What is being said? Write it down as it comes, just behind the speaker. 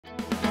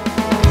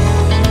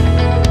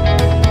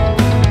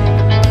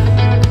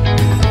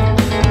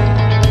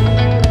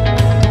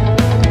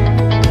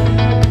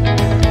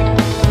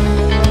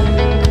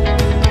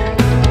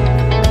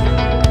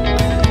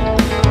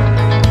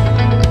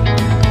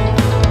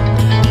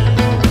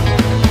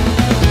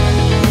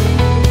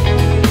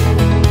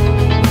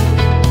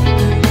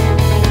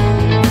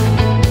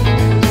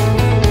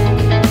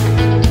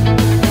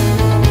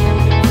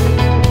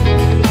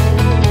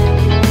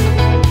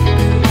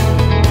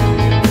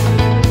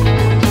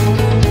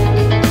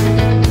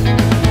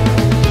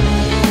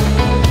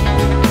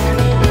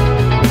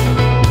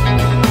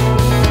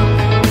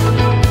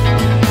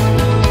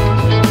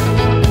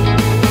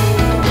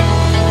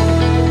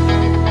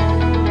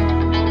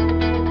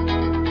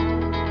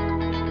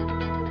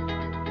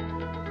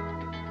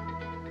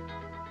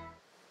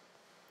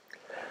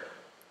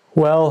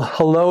Well,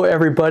 hello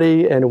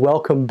everybody, and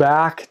welcome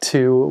back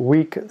to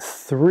week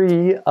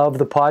 3 of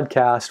the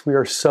podcast. We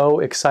are so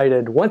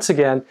excited once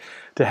again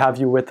to have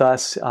you with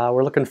us.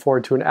 We're looking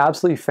forward to an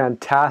absolutely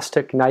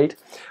fantastic night.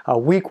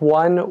 Week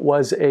 1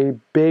 was a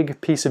big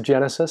piece of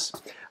Genesis.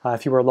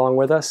 If you were along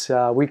with us,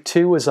 week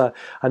 2 was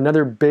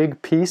another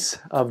big piece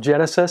of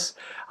Genesis,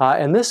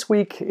 and this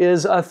week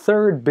is a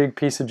third big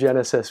piece of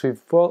Genesis.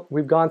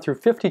 We've gone through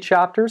 50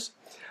 chapters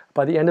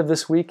by the end of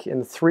this week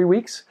in 3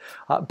 weeks.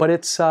 But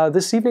it's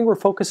this evening we're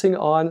focusing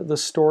on the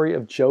story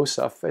of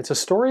Joseph. It's a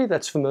story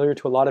that's familiar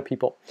to a lot of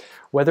people,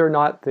 whether or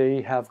not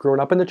they have grown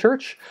up in the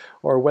church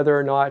or whether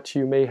or not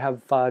you may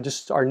have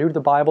just are new to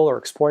the Bible or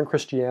exploring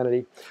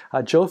Christianity.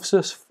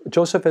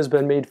 Joseph has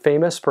been made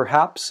famous,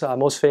 perhaps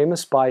most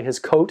famous, by his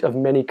coat of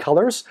many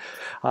colors.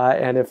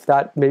 And if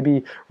that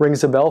maybe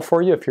rings a bell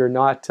for you, if you're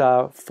not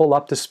full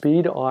up to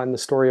speed on the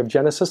story of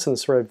Genesis and the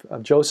story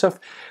of Joseph,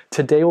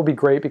 today will be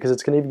great because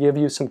it's going to give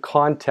you some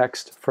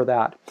context for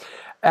that.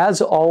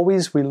 As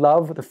always, we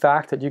love the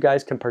fact that you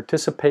guys can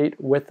participate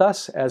with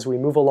us as we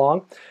move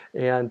along.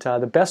 And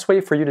the best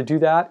way for you to do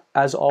that,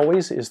 as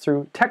always, is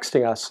through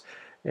texting us.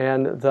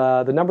 And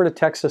the number to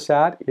text us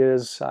at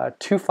is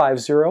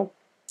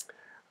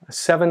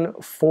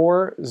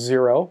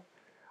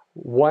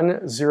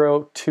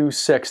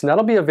 250-740-1026. And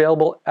that'll be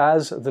available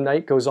as the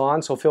night goes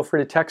on. So feel free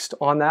to text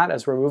on that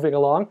as we're moving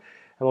along.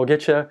 And we'll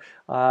get you,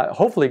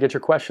 hopefully get your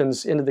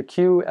questions into the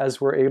queue as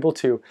we're able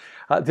to.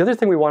 The other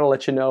thing we want to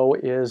let you know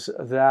is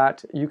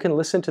that you can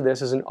listen to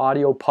this as an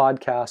audio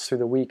podcast through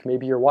the week.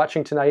 Maybe you're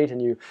watching tonight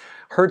and you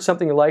heard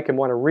something you like and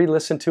want to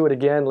re-listen to it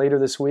again later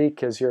this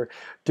week as you're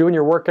doing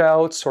your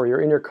workouts or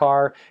you're in your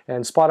car.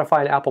 And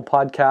Spotify and Apple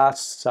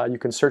Podcasts, you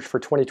can search for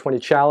 2020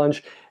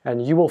 Challenge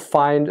and you will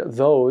find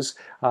those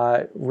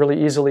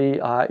really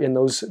easily in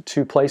those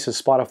two places,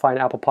 Spotify and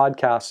Apple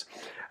Podcasts.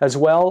 As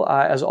well,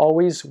 as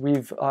always,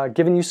 we've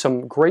given you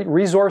some great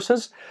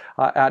resources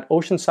at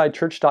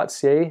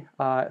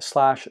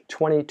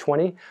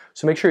oceansidechurch.ca/2020.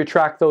 So make sure you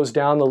track those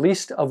down, the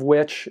least of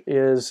which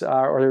is,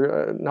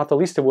 not the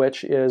least of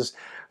which is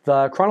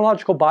the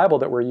chronological Bible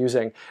that we're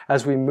using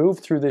as we move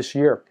through this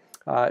year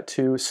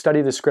to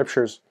study the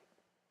scriptures.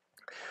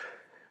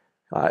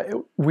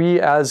 We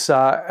as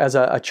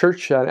a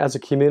church and as a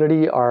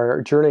community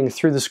are journeying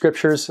through the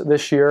scriptures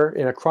this year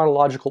in a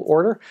chronological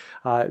order,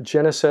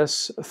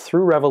 Genesis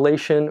through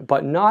Revelation,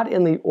 but not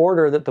in the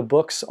order that the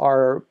books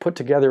are put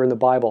together in the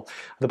Bible.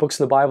 The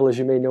books in the Bible, as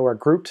you may know, are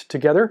grouped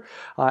together,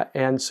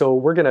 and so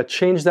we're going to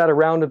change that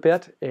around a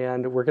bit,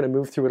 and we're going to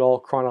move through it all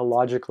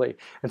chronologically.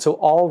 And so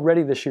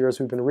already this year, as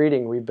we've been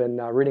reading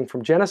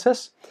from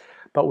Genesis,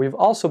 but we've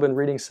also been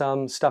reading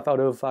some stuff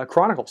out of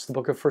Chronicles, the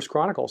book of First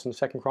Chronicles and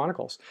Second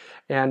Chronicles.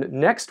 And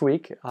next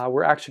week,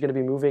 we're actually going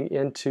to be moving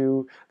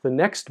into the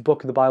next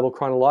book of the Bible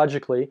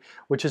chronologically,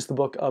 which is the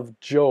book of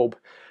Job.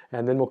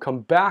 And then we'll come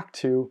back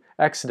to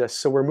Exodus.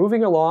 So we're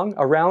moving along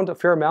around a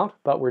fair amount,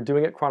 but we're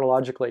doing it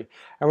chronologically.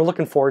 And we're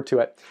looking forward to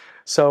it.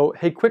 So,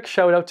 hey, quick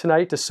shout out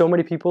tonight to so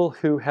many people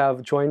who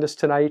have joined us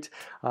tonight.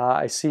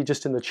 I see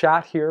just in the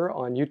chat here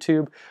on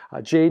YouTube,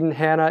 Jaden,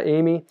 Hannah,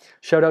 Amy,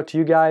 shout out to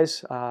you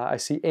guys. I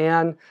see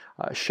Ann,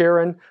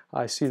 Sharon,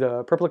 I see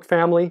the Perplick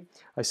family.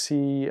 I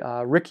see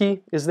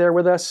Ricky is there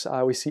with us.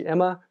 We see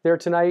Emma there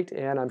tonight,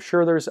 and I'm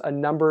sure there's a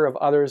number of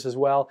others as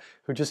well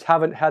who just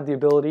haven't had the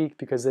ability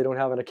because they don't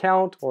have an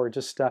account or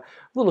just a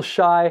little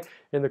shy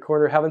in the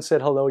corner, haven't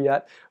said hello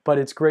yet. But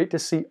it's great to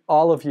see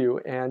all of you,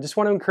 and just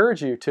want to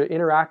encourage you to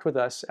interact with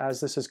us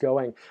as this is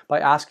going by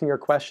asking your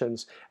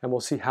questions, and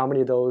we'll see how many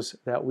of those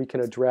that we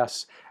can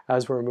address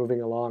as we're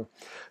moving along.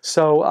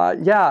 So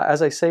yeah,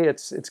 as I say,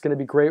 it's going to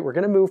be great. We're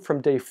going to move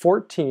from day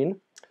 14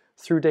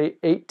 through day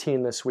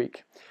 18 this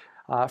week.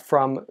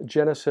 From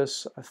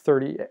Genesis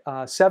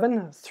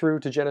 37 through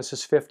to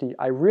Genesis 50.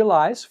 I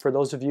realize for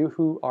those of you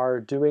who are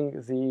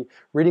doing the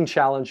reading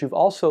challenge, you've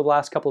also the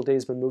last couple of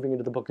days been moving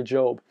into the book of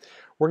Job.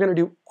 We're going to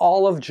do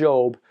all of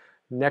Job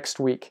next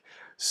week.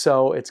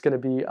 So it's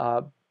going to be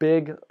a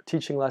big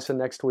teaching lesson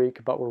next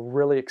week, but we're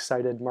really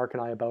excited, Mark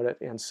and I, about it.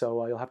 And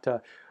so you'll have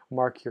to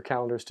mark your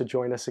calendars to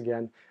join us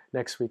again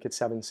next week at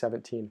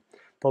 7:17.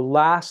 The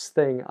last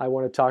thing I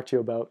want to talk to you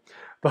about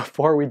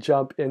before we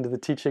jump into the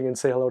teaching and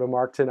say hello to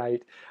Mark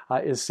tonight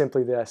is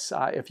simply this.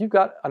 If you've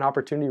got an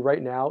opportunity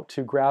right now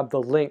to grab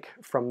the link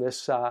from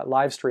this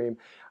live stream,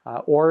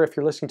 or if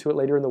you're listening to it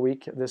later in the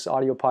week, this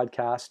audio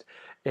podcast,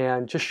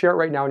 and just share it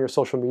right now on your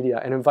social media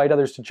and invite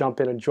others to jump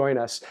in and join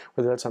us,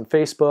 whether that's on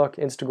Facebook,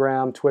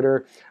 Instagram,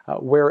 Twitter,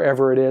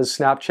 wherever it is,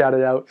 Snapchat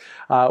it out.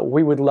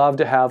 We would love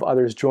to have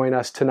others join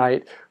us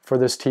tonight for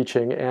this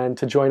teaching and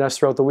to join us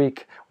throughout the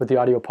week with the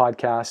audio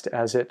podcast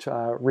as it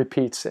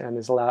repeats and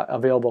is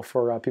available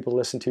for people to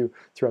listen to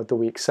throughout the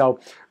week. So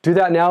do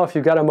that now if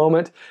you've got a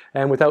moment.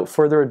 And without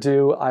further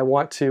ado, I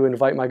want to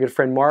invite my good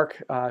friend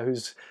Mark,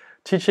 who's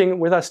teaching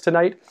with us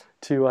tonight,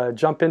 to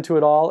jump into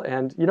it all.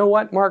 And you know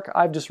what, Mark?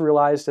 I've just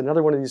realized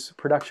another one of these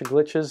production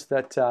glitches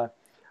that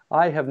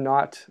I have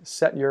not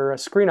set your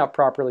screen up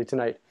properly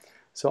tonight.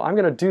 So I'm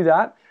going to do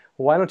that.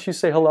 Why don't you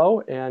say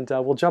hello and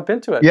we'll jump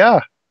into it. Yeah.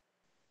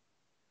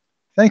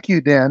 Thank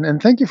you, Dan,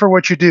 and thank you for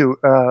what you do.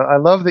 I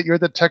love that you're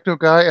the techno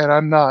guy and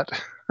I'm not.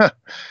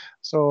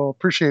 So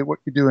appreciate what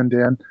you're doing,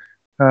 Dan.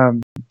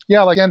 Um,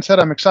 yeah, like Dan said,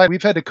 I'm excited.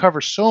 We've had to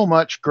cover so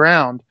much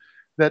ground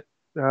that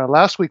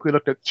last week we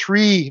looked at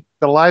the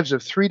lives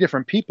of three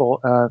different people.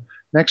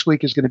 Next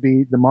week is going to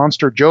be the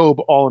monster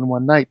Job all in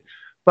one night.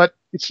 But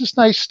it's just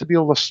nice to be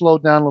able to slow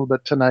down a little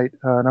bit tonight,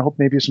 and I hope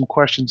maybe some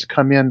questions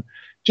come in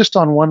just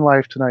on one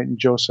life tonight in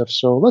Joseph.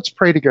 So let's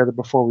pray together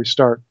before we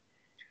start.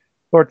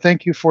 Lord,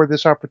 thank you for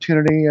this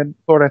opportunity. And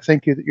Lord, I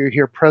thank you that you're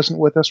here present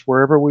with us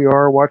wherever we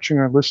are, watching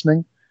or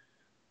listening.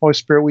 Holy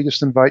Spirit, we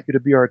just invite you to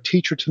be our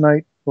teacher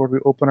tonight. Lord, we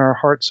open our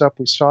hearts up.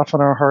 We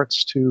soften our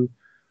hearts to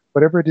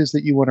whatever it is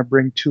that you want to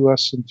bring to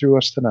us and through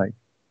us tonight.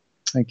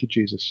 Thank you,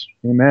 Jesus.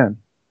 Amen.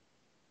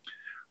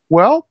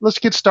 Well, let's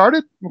get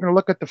started. We're going to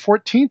look at the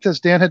 14th, as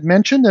Dan had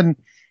mentioned. And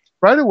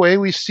right away,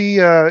 we see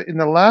in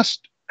the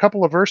last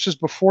couple of verses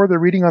before the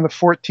reading on the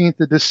 14th,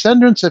 the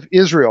descendants of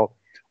Israel,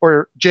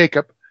 or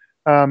Jacob.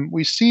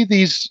 We see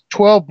these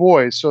 12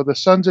 boys. So the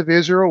sons of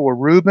Israel were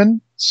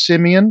Reuben,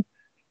 Simeon,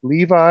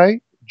 Levi,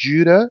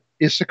 Judah,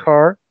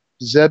 Issachar,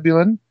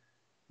 Zebulun,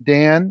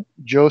 Dan,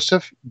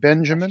 Joseph,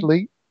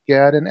 Benjamin,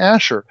 Gad, and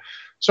Asher.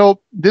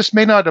 So this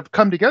may not have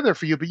come together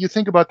for you, but you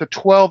think about the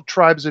 12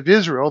 tribes of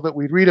Israel that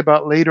we read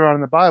about later on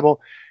in the Bible.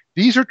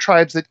 These are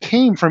tribes that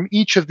came from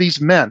each of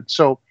these men.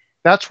 So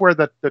that's where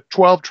the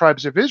 12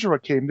 tribes of Israel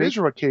came.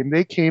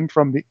 They came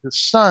from the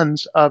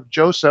sons of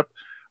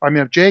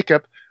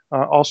Jacob,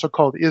 also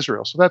called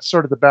Israel. So that's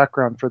sort of the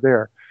background for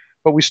there.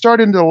 But we start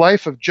into the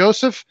life of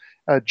Joseph,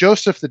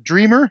 Joseph the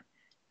dreamer,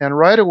 and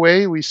right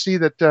away we see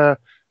that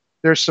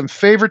there's some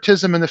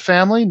favoritism in the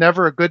family,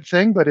 never a good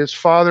thing, but his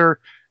father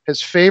has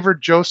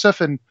favored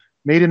Joseph and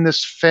made him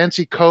this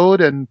fancy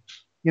coat and,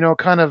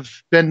 kind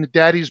of been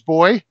daddy's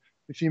boy,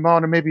 if you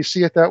want to maybe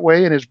see it that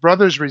way. And his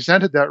brothers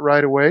resented that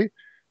right away.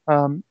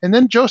 And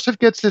then Joseph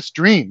gets this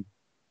dream,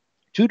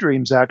 two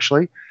dreams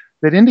actually,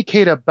 that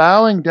indicate a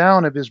bowing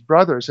down of his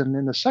brothers. And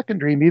in the second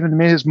dream, even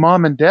his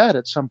mom and dad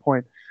at some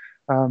point.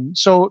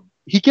 So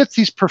he gets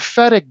these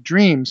prophetic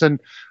dreams.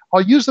 And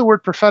I'll use the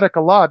word prophetic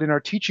a lot in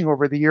our teaching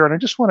over the year. And I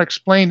just want to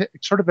explain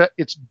sort of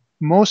its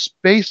most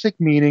basic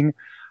meaning.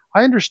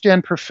 I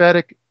understand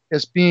prophetic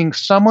as being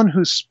someone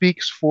who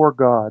speaks for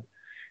God.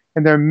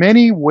 And there are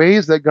many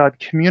ways that God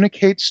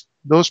communicates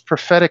those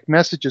prophetic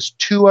messages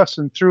to us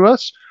and through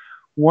us.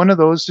 One of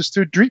those is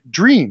through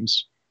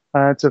dreams.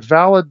 It's a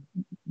valid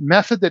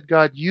method that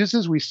God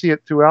uses. We see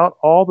it throughout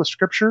all the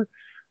scripture.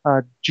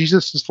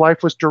 Jesus'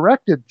 life was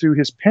directed through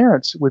his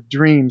parents with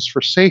dreams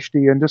for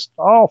safety, and just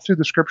all through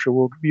the scripture.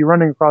 We'll be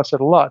running across it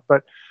a lot.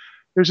 But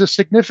there's a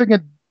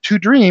significant two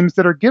dreams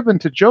that are given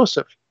to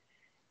Joseph.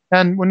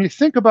 And when you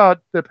think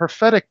about the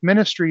prophetic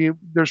ministry,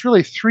 there's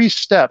really three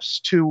steps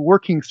to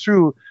working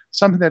through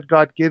something that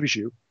God gives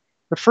you.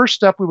 The first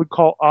step we would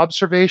call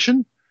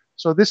observation.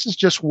 So this is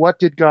just, what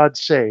did God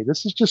say?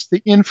 This is just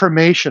the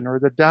information or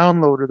the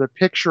download or the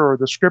picture or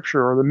the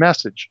scripture or the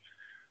message.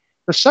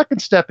 The second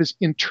step is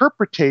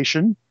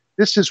interpretation.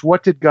 This is,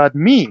 what did God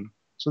mean?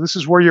 So this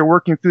is where you're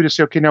working through to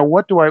say, okay, now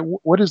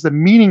what is the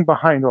meaning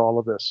behind all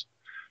of this?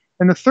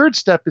 And the third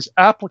step is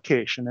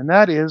application, and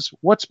that is,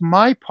 what's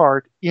my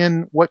part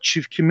in what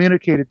you've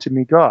communicated to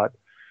me, God?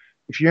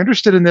 If you're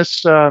interested in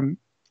this,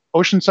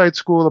 Oceanside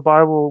School of the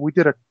Bible, we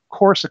did a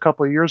course a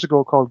couple of years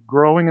ago called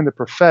Growing in the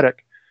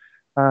Prophetic.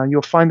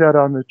 You'll find that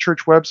on the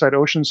church website,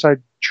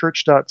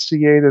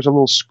 oceansidechurch.ca. There's a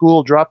little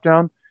school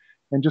drop-down,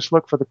 and just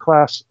look for the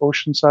class,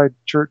 Oceanside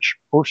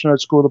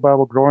School of the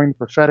Bible, Growing the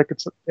Prophetic.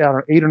 It's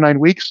 8 or 9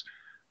 weeks.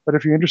 But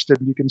if you're interested,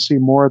 you can see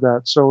more of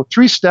that. So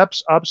 3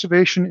 steps: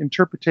 observation,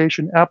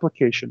 interpretation,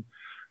 application.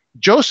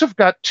 Joseph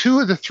got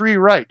 2 of the 3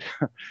 right.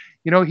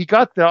 He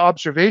got the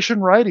observation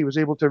right. He was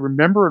able to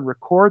remember and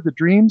record the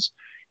dreams.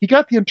 He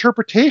got the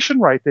interpretation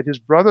right, that his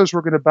brothers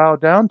were going to bow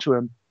down to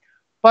him.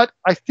 But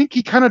I think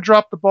he kind of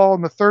dropped the ball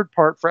in the third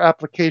part for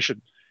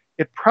application.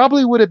 It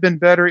probably would have been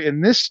better in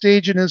this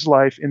stage in his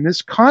life, in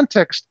this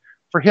context,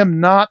 for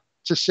him not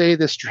to say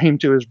this dream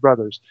to his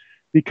brothers,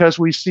 because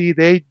we see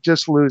they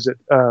just lose it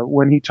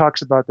when he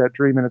talks about that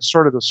dream, and it's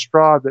sort of the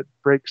straw that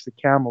breaks the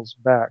camel's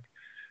back.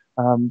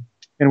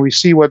 And we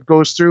see what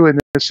goes through in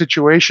the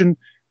situation.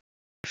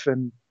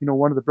 And,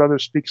 one of the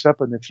brothers speaks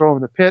up and they throw him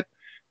in the pit.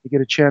 They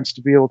get a chance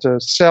to be able to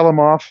sell him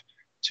off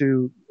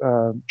to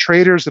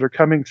traders that are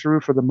coming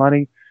through for the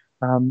money.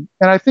 And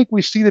I think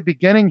we see the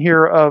beginning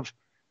here of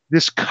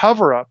this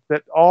cover-up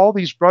that all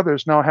these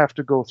brothers now have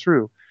to go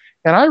through.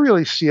 And I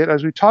really see it,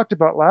 as we talked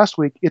about last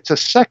week, it's a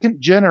second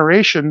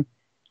generation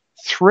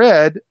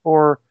thread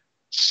or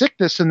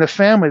sickness in the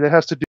family that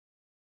has to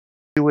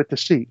do with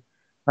deceit.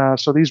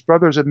 So these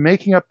brothers are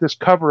making up this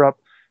cover-up.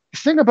 The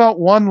thing about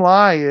one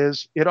lie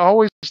is it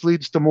always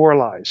leads to more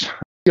lies.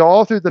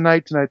 All through the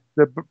night tonight,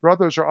 the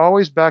brothers are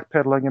always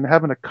backpedaling and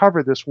having to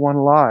cover this one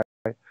lie.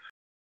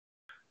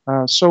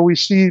 So we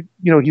see,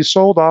 he's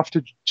sold off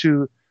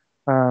to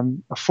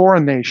a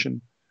foreign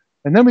nation.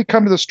 And then we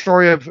come to the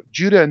story of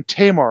Judah and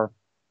Tamar.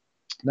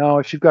 Now,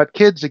 if you've got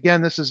kids,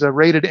 again, this is a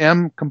rated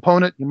M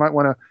component. You might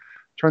want to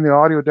turn the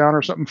audio down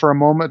or something for a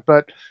moment.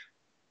 But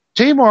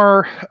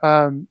Tamar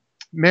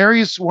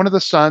marries one of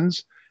the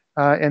sons,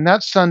 and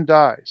that son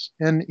dies.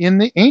 And in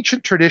the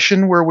ancient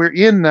tradition where we're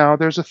in now,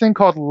 there's a thing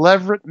called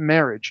levirate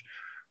marriage.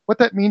 What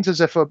that means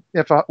is if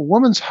a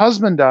woman's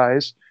husband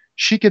dies,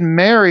 she can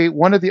marry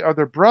one of the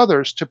other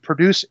brothers to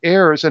produce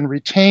heirs and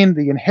retain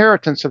the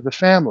inheritance of the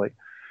family.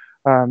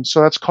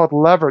 So that's called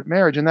levirate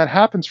marriage, and that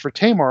happens for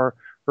Tamar.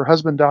 Her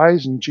husband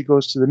dies, and she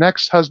goes to the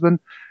next husband,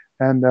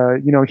 and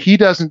he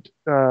doesn't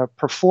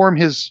perform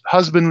his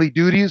husbandly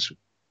duties,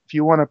 if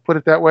you want to put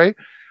it that way.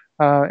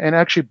 And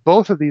actually,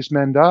 both of these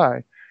men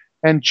die.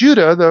 And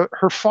Judah,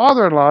 her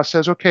father-in-law,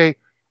 says, "Okay,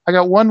 I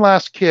got one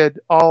last kid.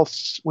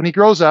 When he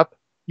grows up,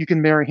 you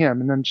can marry him,"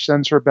 and then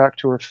sends her back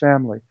to her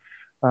family.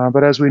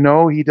 But as we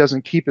know, he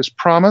doesn't keep his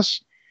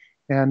promise.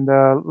 And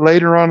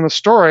later on in the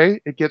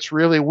story, it gets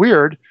really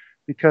weird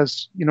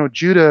because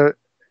Judah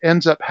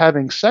ends up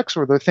having sex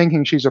with her,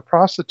 thinking she's a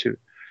prostitute.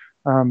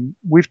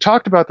 We've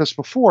talked about this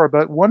before,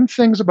 but one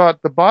thing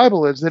about the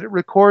Bible is that it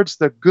records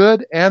the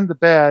good and the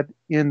bad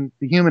in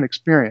the human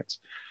experience.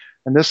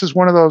 And this is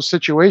one of those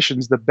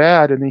situations, the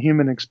bad in the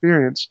human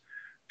experience.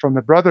 From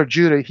the brother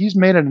Judah, he's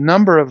made a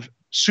number of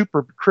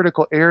super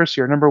critical errors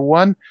here. Number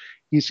one,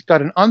 he's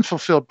got an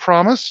unfulfilled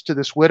promise to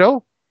this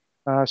widow,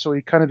 so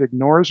he kind of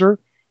ignores her.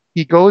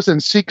 He goes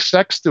and seeks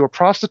sex through a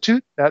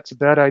prostitute. That's a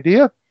bad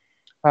idea.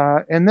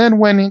 And then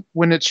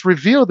when it's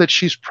revealed that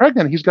she's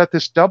pregnant, he's got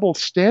this double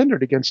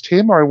standard against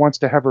Tamar. He wants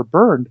to have her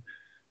burned.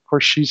 Of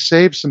course, she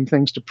saved some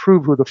things to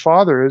prove who the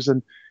father is,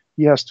 and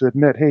he has to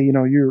admit, hey,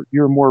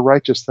 you're more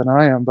righteous than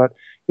I am. But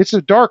it's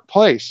a dark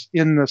place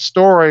in the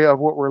story of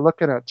what we're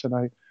looking at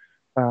tonight.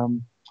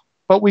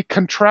 But we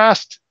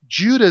contrast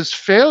Judah's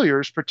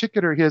failures,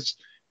 particularly his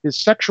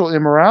sexual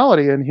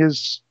immorality and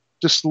his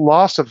just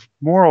loss of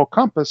moral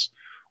compass,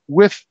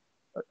 with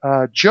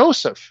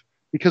Joseph.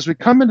 Because we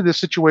come into this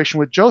situation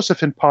with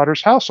Joseph in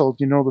Potiphar's household.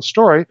 You know the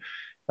story.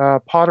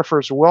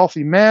 Potiphar's a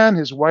wealthy man.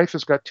 His wife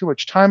has got too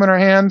much time on her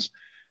hands,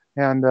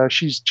 and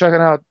she's checking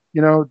out,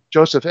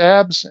 Joseph's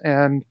abs,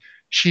 and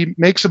she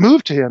makes a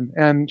move to him,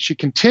 and she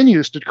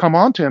continues to come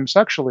on to him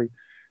sexually.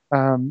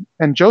 And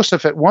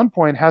Joseph at one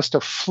point has to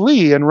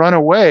flee and run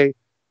away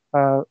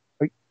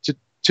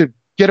to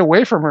get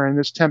away from her in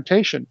this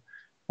temptation.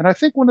 And I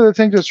think one of the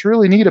things that's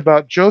really neat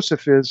about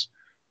Joseph is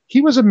he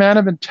was a man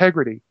of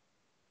integrity.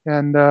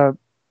 And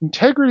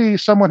integrity,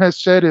 someone has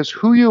said, is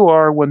who you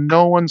are when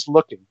no one's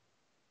looking.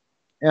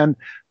 And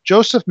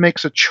Joseph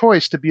makes a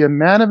choice to be a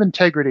man of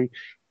integrity,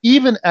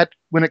 even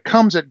when it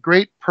comes at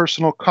great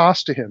personal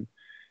cost to him.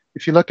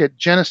 If you look at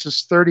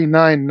Genesis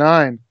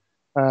 39:9,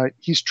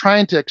 he's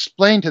trying to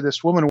explain to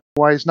this woman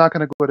why he's not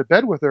going to go to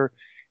bed with her.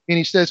 And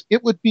he says,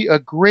 it would be a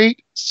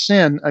great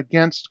sin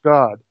against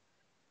God.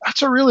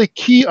 That's a really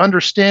key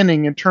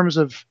understanding in terms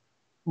of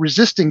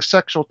resisting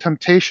sexual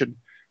temptation.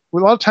 A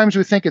lot of times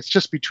we think it's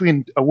just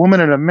between a woman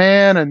and a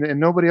man, and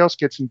nobody else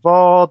gets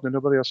involved and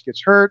nobody else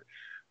gets hurt.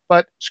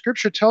 But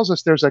Scripture tells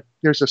us there's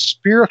a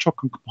spiritual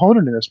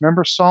component in this.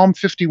 Remember Psalm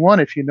 51,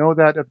 if you know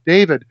that, of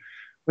David,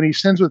 when he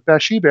sins with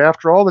Bathsheba.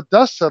 After all the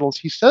dust settles,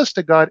 he says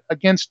to God,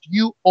 "Against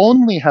you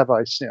only have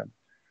I sinned."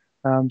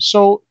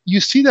 So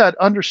you see that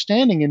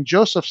understanding in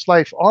Joseph's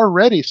life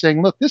already,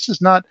 saying, look, this is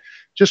not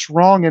just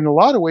wrong in a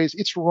lot of ways,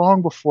 it's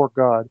wrong before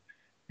God.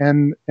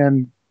 And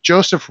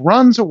Joseph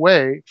runs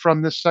away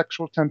from this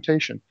sexual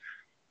temptation.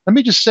 Let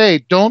me just say,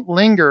 don't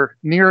linger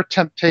near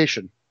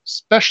temptation,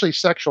 especially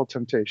sexual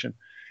temptation.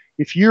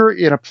 If you're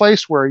in a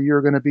place where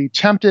you're going to be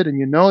tempted and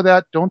you know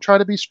that, don't try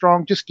to be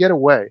strong, just get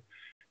away,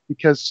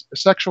 because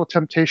sexual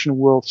temptation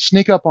will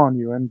sneak up on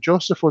you. And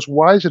Joseph was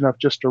wise enough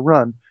just to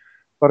run,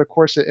 but of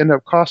course it ended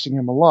up costing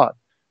him a lot.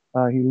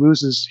 He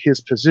loses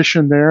his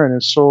position there and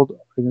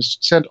is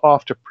sent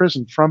off to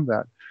prison from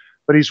that.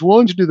 But he's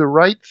willing to do the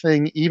right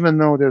thing, even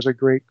though there's a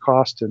great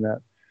cost in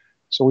that.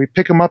 So we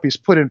pick him up. He's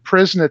put in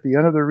prison at the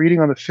end of the reading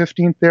on the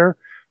 15th there.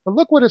 But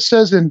look what it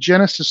says in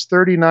Genesis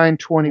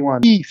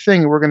 39:21. Key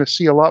thing we're going to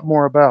see a lot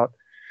more about.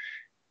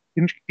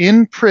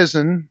 In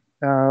prison,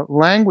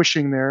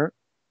 languishing there,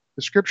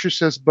 the Scripture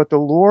says, but the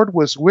Lord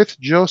was with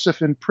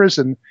Joseph in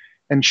prison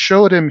and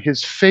showed him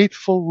his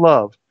faithful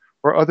love,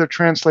 or other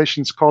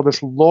translations call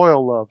this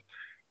loyal love.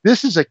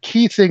 This is a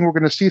key thing we're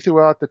going to see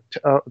throughout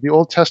the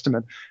Old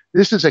Testament.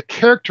 This is a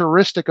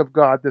characteristic of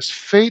God, this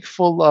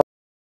faithful love,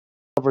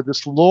 or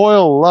this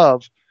loyal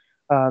love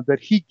that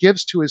he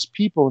gives to his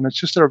people. And it's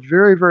just a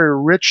very, very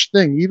rich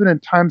thing, even in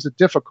times of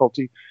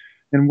difficulty.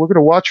 And we're going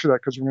to watch for that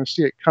because we're going to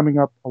see it coming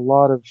up a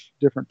lot of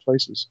different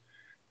places.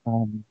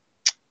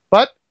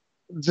 But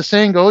the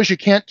saying goes, you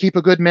can't keep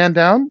a good man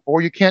down,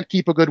 or you can't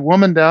keep a good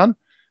woman down.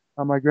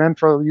 My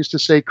grandfather used to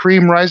say,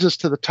 cream rises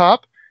to the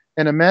top.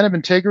 And a man of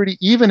integrity,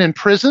 even in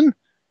prison,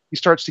 he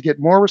starts to get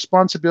more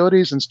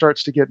responsibilities and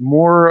starts to get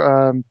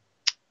more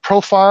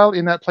profile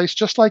in that place,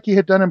 just like he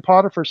had done in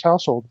Potiphar's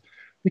household,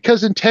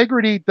 because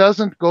integrity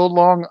doesn't go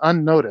long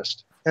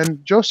unnoticed.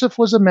 And Joseph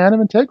was a man of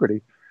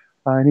integrity,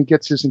 and he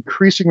gets his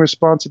increasing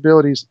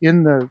responsibilities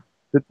in the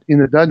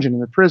dungeon,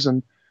 in the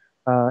prison,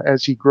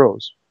 as he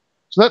grows.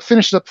 So that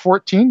finishes up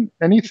 14.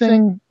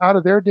 Anything out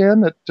of there, Dan,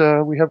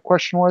 that we have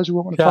question-wise we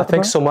want to Yeah, talk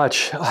thanks about?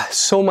 so much.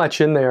 So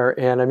much in there.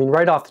 And I mean,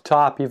 right off the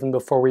top, even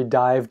before we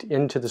dived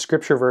into the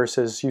scripture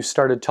verses, you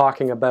started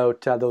talking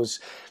about those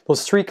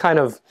three kind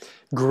of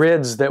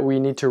grids that we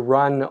need to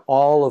run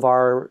all of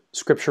our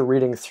scripture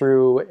reading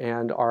through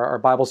and our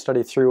Bible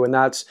study through. And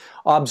that's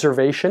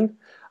observation.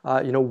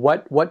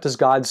 What does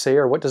God say,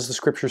 or what does the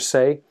scripture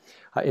say?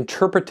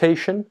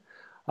 Interpretation.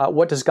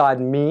 What does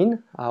God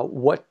mean?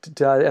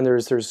 And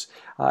there's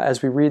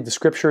as we read the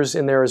scriptures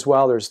in there as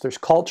well, there's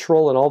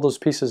cultural and all those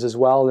pieces as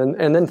well.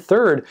 And then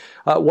third,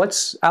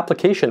 what's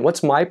application?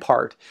 What's my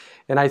part?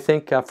 And I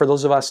think for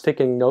those of us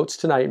taking notes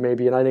tonight,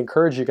 maybe, and I'd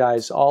encourage you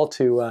guys all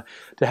to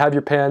have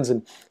your pens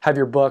and have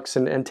your books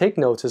and take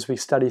notes as we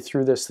study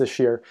through this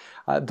year.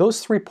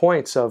 Those 3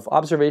 points of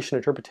observation,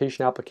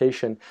 interpretation,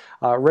 application,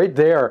 right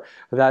there.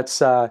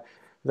 That's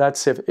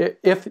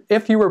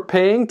if you were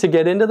paying to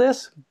get into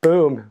this,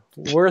 boom,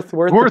 worth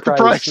the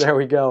price. There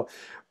we go.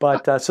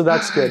 But so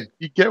that's good.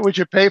 You get what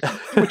you pay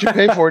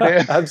for,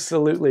 Dan.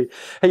 Absolutely.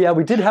 Hey, yeah,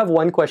 we did have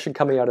one question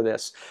coming out of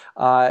this,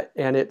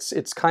 and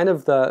it's kind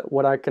of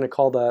what I'm going to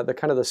call the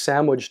kind of the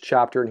sandwich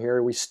chapter in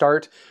here. We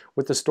start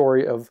with the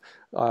story of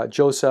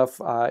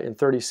Joseph in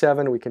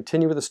 37. We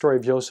continue with the story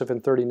of Joseph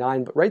in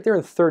 39, but right there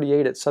in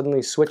 38, it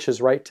suddenly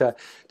switches right to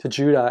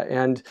Judah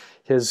and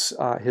his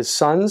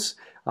sons.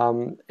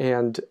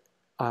 And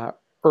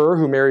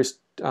who marries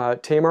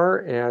Tamar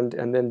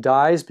and then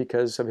dies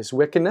because of his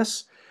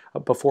wickedness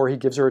before he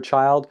gives her a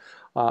child.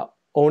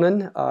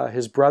 Onan,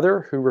 his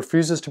brother, who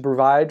refuses to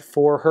provide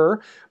for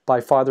her by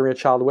fathering a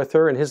child with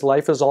her, and his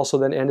life is also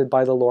then ended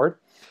by the Lord.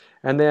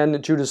 And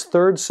then Judah's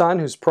third son,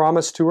 who's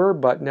promised to her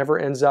but never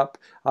ends up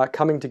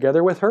coming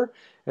together with her.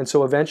 And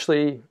so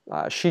eventually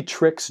she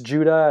tricks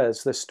Judah,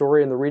 as the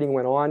story and the reading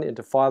went on,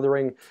 into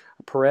fathering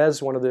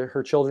Perez, one of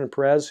her children,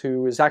 Perez,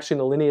 who is actually in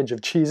the lineage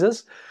of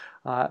Jesus.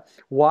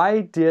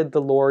 Why did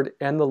the Lord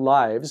end the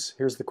lives,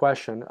 here's the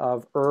question,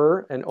 of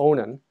and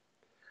Onan,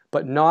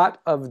 but not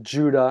of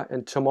Judah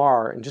and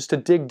Tamar? And just to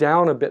dig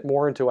down a bit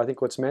more into, I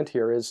think what's meant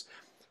here is,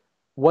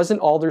 wasn't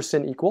all their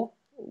sin equal?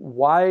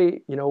 Why,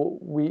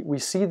 we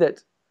see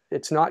that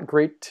it's not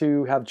great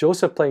to have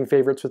Joseph playing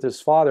favorites with his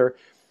father.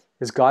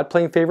 Is God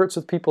playing favorites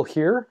with people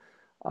here?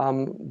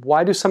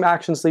 Why do some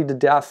actions lead to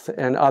death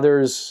and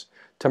others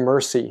to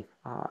mercy?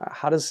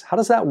 How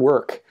does that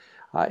work?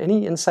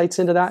 Any insights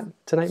into that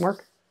tonight,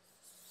 Mark?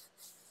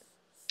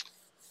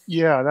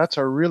 Yeah, that's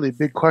a really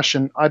big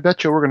question. I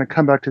bet you we're going to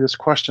come back to this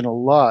question a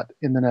lot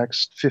in the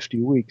next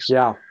 50 weeks.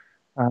 Yeah.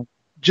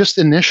 Just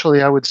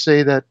initially, I would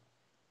say that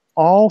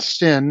all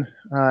sin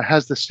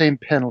has the same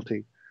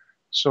penalty.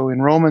 So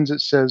in Romans,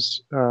 it says,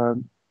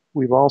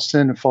 we've all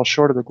sinned and fall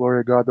short of the glory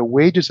of God. The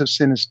wages of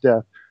sin is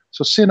death.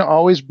 So sin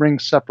always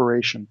brings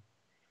separation.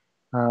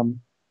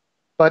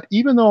 But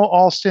even though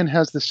all sin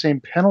has the same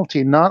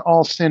penalty, not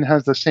all sin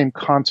has the same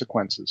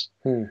consequences.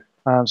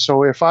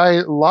 So if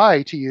I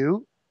lie to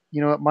you,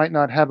 it might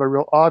not have a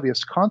real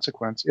obvious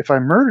consequence. If I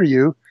murder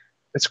you,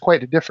 it's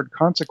quite a different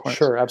consequence.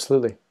 Sure,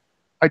 absolutely.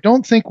 I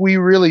don't think we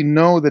really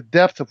know the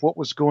depth of what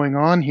was going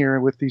on here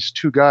with these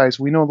two guys.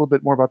 We know a little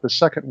bit more about the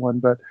second one,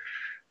 but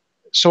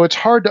so it's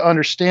hard to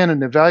understand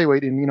and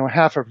evaluate in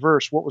half a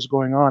verse what was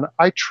going on.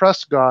 I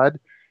trust God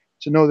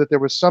to know that there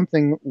was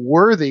something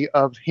worthy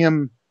of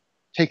him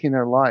taking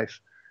their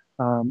life.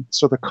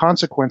 So the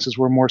consequences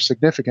were more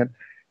significant.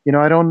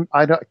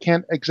 I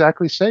can't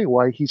exactly say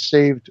why he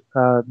saved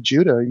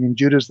Judah. I mean,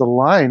 Judah's the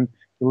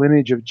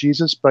lineage of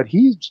Jesus, but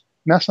he's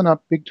messing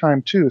up big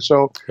time too.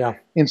 So yeah.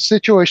 In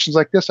situations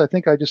like this, I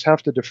think I just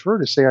have to defer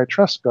to say I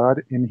trust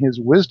God in his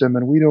wisdom,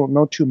 and we don't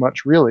know too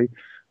much really,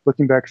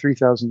 looking back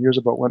 3,000 years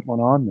about what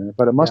went on there.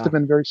 But it must have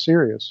been very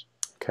serious.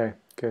 Okay,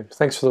 good.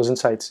 Thanks for those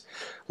insights.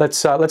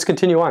 Let's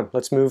continue on.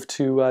 Let's move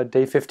to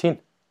day 15.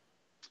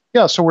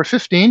 Yeah, so we're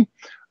 15.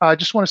 I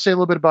just want to say a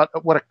little bit about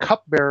what a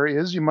cupbearer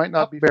is. You might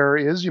not be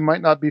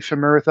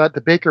familiar with that.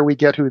 The baker, we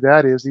get who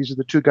that is. These are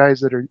the two guys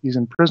that he's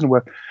in prison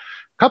with.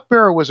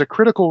 Cupbearer was a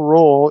critical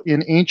role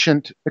in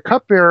the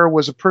cupbearer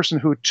was a person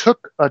who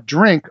took a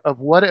drink of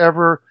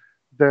whatever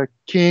the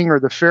king or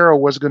the pharaoh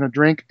was going to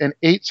drink and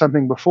ate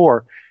something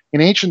before.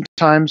 In ancient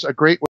times, a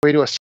great way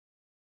to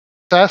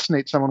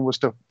assassinate someone was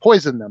to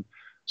poison them.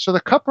 So the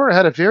cupbearer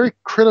had a very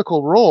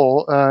critical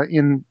role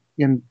in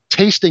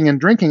tasting and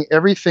drinking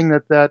everything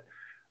that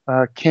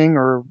king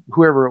or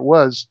whoever it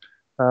was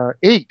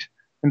ate.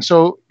 And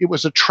so it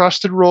was a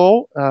trusted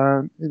role.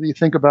 You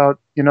think about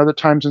in other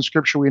times in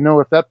Scripture, we know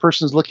if that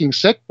person's looking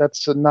sick,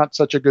 that's not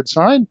such a good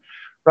sign,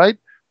 right?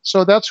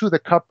 So that's who the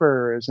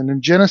cupbearer is. And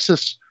in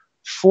Genesis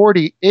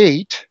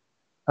 48,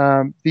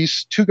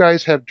 these two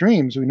guys have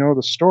dreams. We know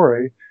the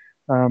story.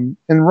 And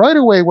right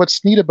away,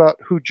 what's neat about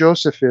who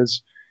Joseph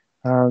is,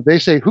 they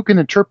say, who can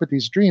interpret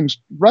these dreams?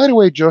 Right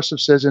away, Joseph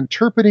says,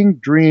 interpreting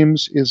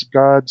dreams is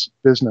God's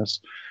business.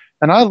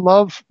 And I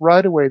love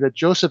right away that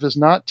Joseph is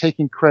not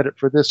taking credit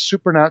for this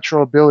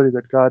supernatural ability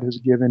that God has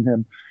given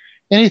him.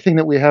 Anything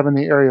that we have in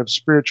the area of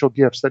spiritual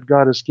gifts that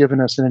God has given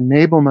us and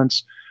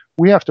enablements,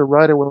 we have to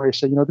right away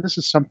say, this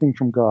is something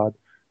from God.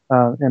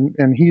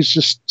 And he's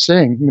just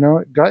saying,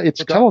 God,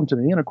 it's telling to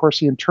me. And of course,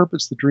 he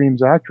interprets the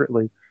dreams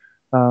accurately.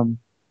 Um,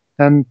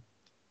 and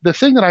the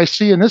thing that I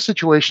see in this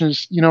situation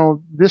is,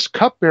 this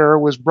cupbearer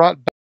was brought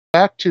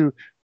back to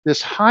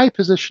this high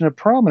position of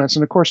prominence.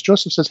 And of course,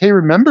 Joseph says, hey,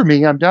 remember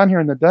me. I'm down here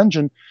in the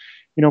dungeon.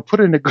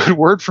 Put in a good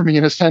word for me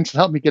in a sense and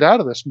help me get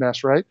out of this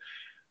mess, right?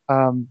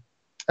 And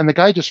the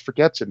guy just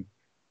forgets him.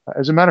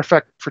 As a matter of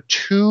fact, for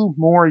 2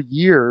 more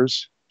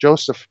years,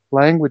 Joseph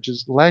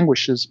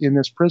languishes in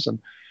this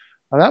prison.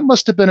 Now, that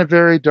must have been a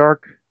very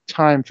dark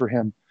time for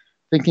him,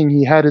 thinking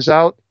he had his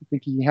out,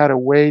 thinking he had a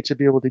way to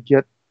be able to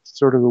get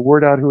sort of the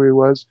word out who he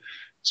was.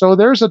 So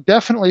there's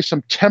definitely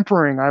some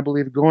tempering, I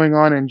believe, going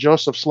on in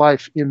Joseph's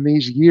life in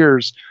these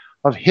years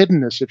of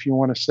hiddenness, if you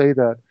want to say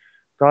that.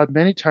 God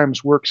many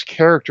times works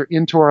character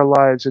into our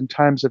lives in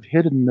times of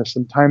hiddenness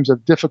and times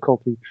of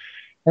difficulty.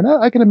 And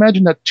I can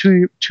imagine that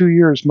 2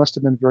 years must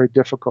have been very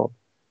difficult.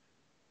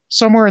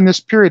 Somewhere in this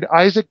period,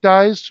 Isaac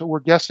dies. So we're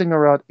guessing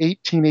around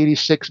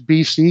 1886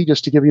 BC,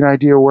 just to give you an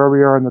idea where we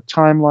are in the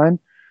timeline.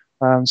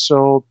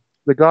 So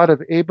the God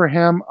of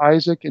Abraham,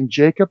 Isaac, and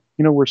Jacob,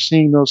 we're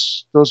seeing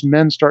those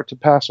men start to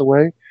pass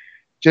away.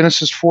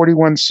 Genesis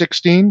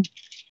 41:16.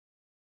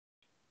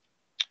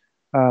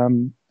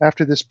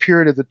 After this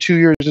period of the 2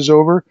 years is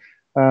over,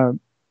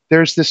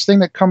 there's this thing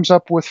that comes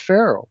up with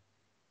Pharaoh.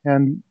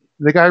 And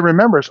the guy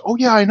remembers, oh,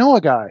 yeah, I know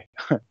a guy.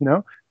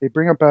 They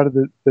bring up out of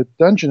the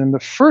dungeon. And the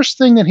first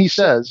thing that he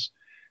says,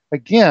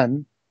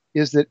 again,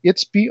 is that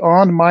it's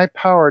beyond my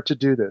power to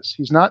do this.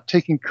 He's not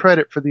taking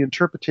credit for the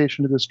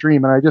interpretation of this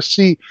dream. And I just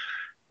see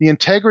the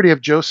integrity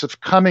of Joseph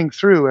coming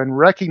through and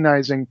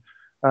recognizing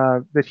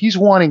that he's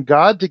wanting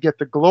God to get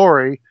the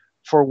glory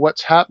for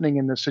what's happening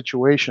in this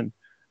situation.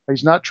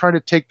 He's not trying to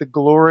take the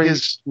glory of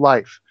his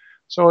life.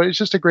 So it's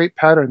just a great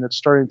pattern that's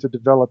starting to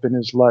develop in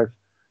his life.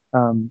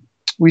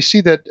 We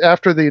see that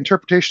after the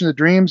interpretation of the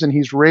dreams and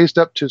he's raised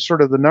up to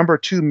sort of the number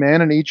 2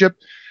 man in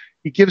Egypt,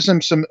 he gives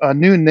him a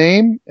new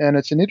name, and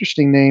it's an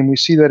interesting name. We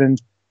see that in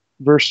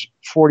verse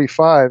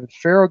 45.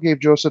 Pharaoh gave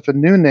Joseph a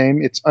new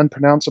name. It's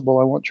unpronounceable.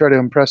 I won't try to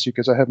impress you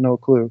because I have no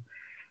clue.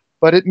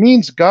 But it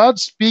means God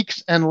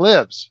speaks and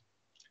lives.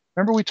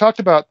 Remember, we talked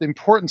about the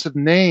importance of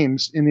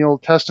names in the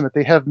Old Testament.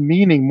 They have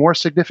meaning, more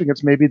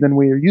significance maybe than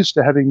we are used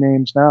to having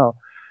names now.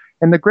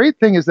 And the great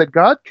thing is that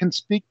God can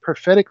speak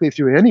prophetically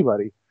through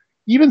anybody,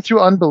 even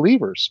through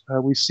unbelievers.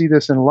 We see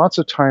this in lots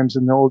of times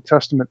in the Old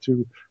Testament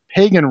through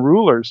pagan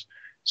rulers.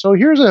 So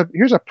here's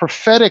a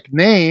prophetic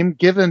name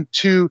given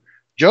to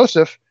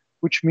Joseph,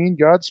 which means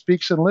God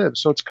speaks and lives.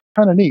 So it's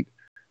kind of neat.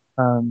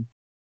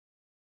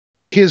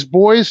 His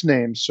boys'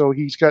 names. So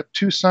he's got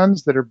 2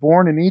 sons that are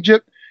born in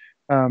Egypt.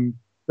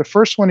 The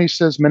first one, he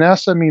says,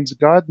 Manasseh means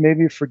God made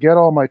me forget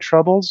all my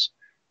troubles.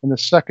 And the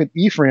second,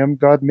 Ephraim,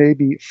 God may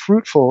be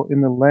fruitful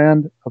in the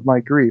land of my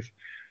grief.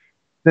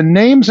 The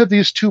names of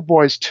these 2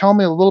 boys tell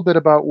me a little bit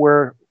about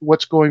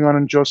what's going on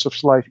in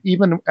Joseph's life,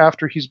 even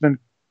after he's been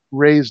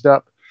raised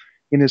up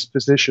in his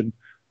position.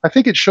 I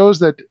think it shows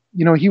that,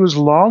 he was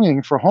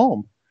longing for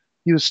home.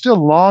 He was still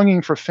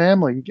longing for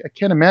family. I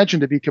can't imagine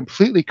to be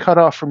completely cut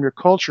off from your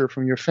culture,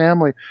 from your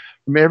family,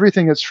 from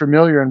everything that's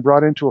familiar and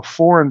brought into a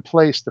foreign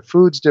place. The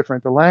food's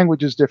different. The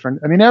language is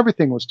different. I mean,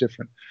 everything was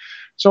different.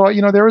 So,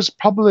 there was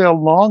probably a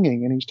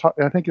longing, and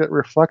I think that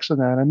reflects on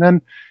that. And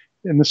then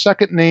in the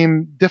second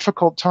name,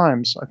 difficult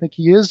times. I think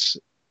he is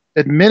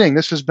admitting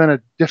this has been a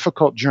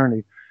difficult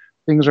journey.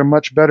 Things are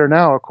much better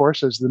now, of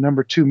course, as the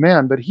number 2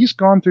 man, but he's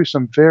gone through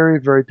some very,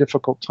 very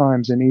difficult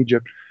times in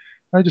Egypt.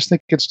 I just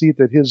think it's neat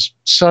that his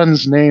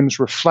sons' names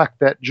reflect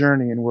that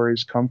journey and where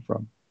he's come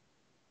from.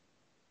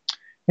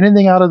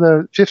 Anything out of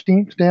the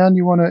 15th, Dan,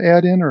 you want to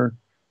add in, or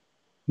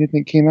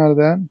anything came out of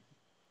that?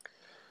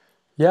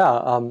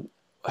 Yeah,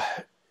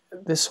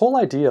 this whole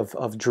idea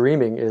of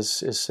dreaming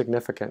is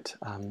significant.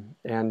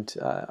 And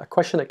a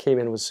question that came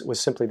in was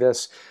simply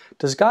this: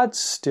 does God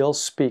still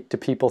speak to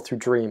people through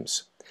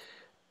dreams?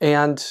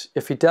 And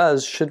if he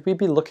does, should we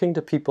be looking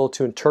to people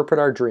to interpret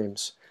our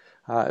dreams?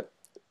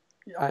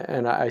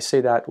 And I say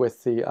that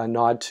with the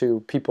nod to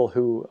people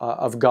who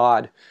of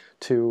God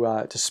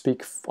to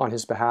speak on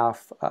his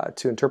behalf,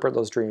 to interpret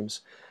those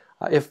dreams.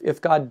 If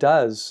God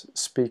does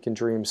speak in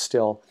dreams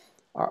still,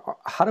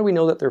 how do we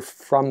know that they're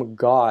from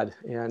God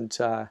and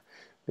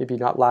maybe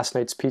not last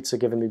night's pizza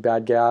giving me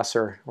bad gas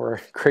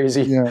or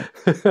crazy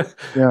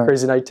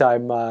crazy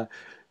nighttime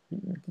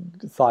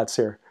thoughts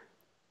here?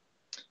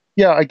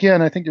 Yeah,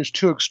 again, I think there's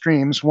 2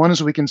 extremes. One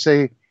is we can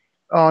say,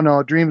 oh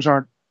no, dreams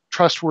aren't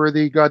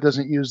trustworthy. God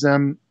doesn't use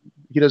them.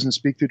 He doesn't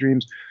speak through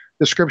dreams.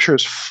 The scripture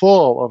is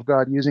full of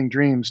God using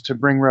dreams to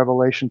bring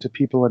revelation to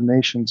people and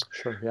nations.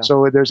 Sure, yeah.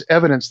 So there's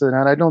evidence that,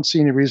 and I don't see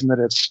any reason that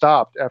it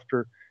stopped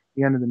after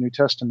the end of the New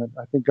Testament.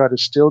 I think God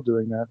is still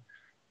doing that.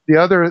 The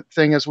other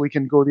thing is we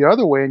can go the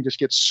other way and just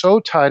get so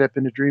tied up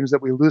into dreams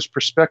that we lose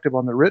perspective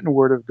on the written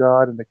word of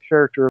God and the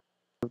character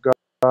of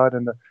God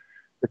and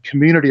the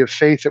community of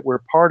faith that we're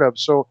part of.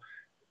 So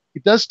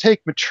it does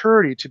take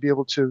maturity to be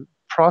able to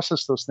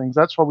process those things.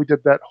 That's why we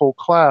did that whole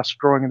class,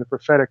 Growing in the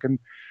Prophetic. And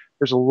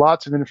There's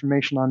lots of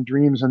information on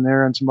dreams in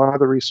there and some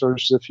other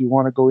resources if you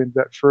want to go into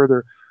that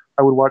further.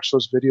 I would watch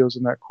those videos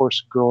in that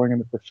course, Growing in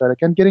the Prophetic.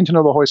 And Getting to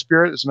Know the Holy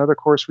Spirit is another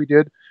course we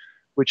did,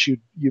 which you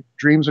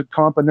dreams would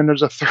come up. And then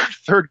there's a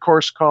third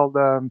course called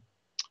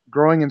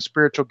Growing in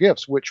Spiritual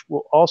Gifts, which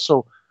will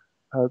also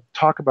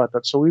talk about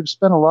that. So we've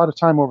spent a lot of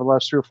time over the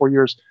last 3 or 4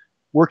 years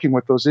working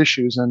with those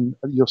issues, and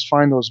you'll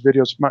find those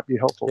videos might be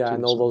helpful. Yeah, too, I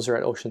know those are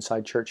at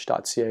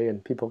oceansidechurch.ca,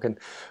 and people can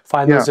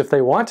find Yeah. those if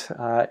they want,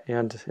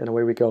 and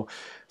away we go.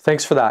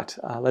 Thanks for that.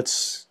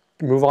 Let's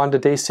move on to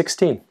day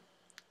 16.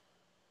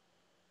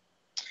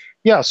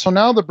 Yeah, so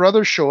now the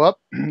brothers show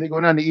up. They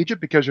go down to Egypt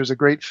because there's a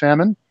great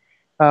famine.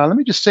 Let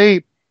me just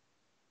say,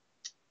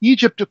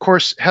 Egypt, of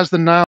course, has the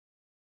Nile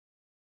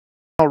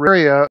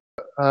area,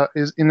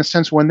 is in the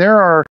sense when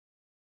there are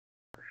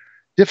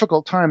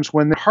difficult times,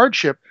 when the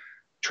hardship,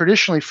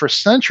 traditionally for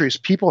centuries,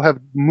 people have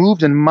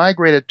moved and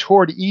migrated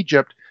toward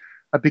Egypt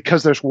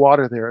because there's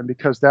water there and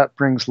because that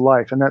brings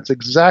life. And that's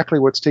exactly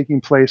what's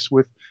taking place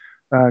with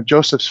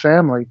Joseph's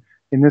family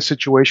in this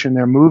situation.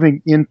 They're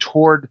moving in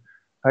toward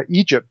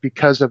Egypt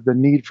because of the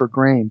need for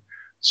grain.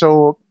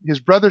 So his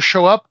brothers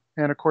show up,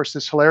 and of course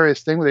this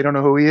hilarious thing where they don't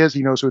know who he is,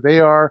 he knows who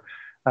they are,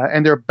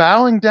 and they're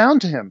bowing down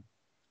to him.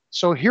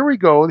 So here we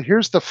go.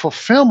 Here's the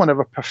fulfillment of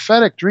a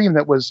prophetic dream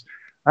that was,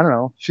 I don't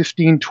know,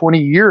 15, 20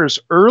 years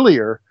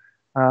earlier.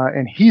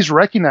 And he's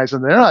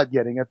recognizing they're not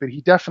getting it, but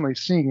he's definitely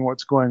seeing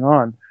what's going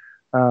on.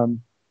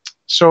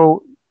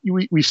 So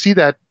we see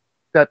that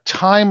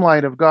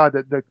timeline of God,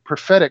 that the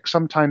prophetic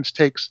sometimes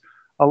takes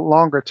a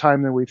longer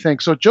time than we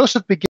think. So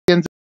Joseph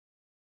begins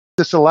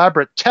this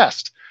elaborate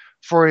test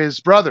for his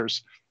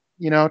brothers,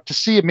 to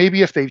see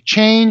maybe if they've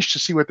changed, to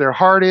see what their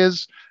heart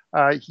is.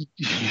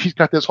 He's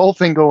got this whole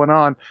thing going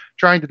on,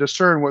 trying to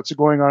discern what's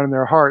going on in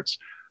their hearts.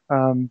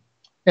 And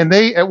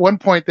they, at one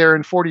point there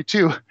in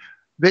 42,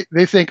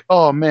 they think,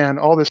 oh man,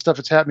 all this stuff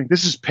is happening.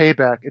 This is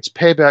payback. It's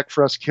payback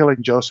for us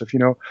killing Joseph.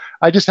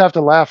 I just have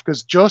to laugh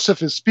because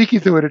Joseph is speaking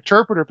through an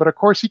interpreter, but of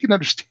course he can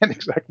understand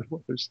exactly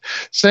what they're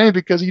saying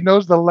because he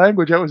knows the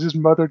language. That was his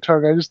mother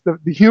tongue.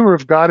 The humor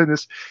of God in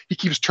this. He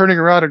keeps turning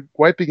around and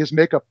wiping his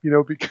makeup,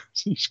 because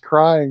he's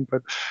crying.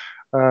 But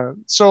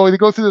so they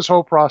go through this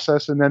whole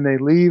process and then they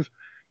leave.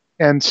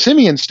 And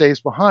Simeon stays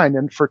behind.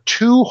 And for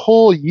 2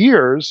 whole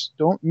years,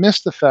 don't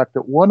miss the fact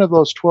that one of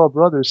those 12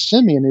 brothers,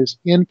 Simeon, is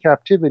in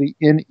captivity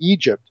in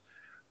Egypt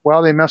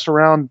while they mess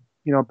around,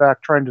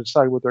 back trying to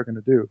decide what they're going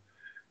to do.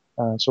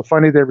 So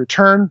finally they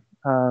return,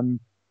 and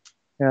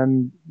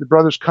the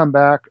brothers come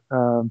back.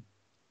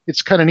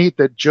 It's kind of neat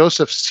that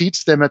Joseph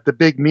seats them at the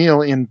big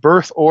meal in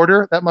birth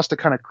order. That must have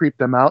kind of creeped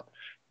them out.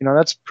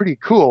 That's pretty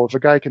cool if a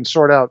guy can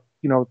sort out,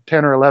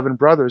 10 or 11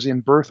 brothers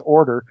in birth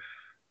order.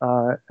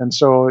 And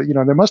so,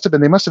 they must have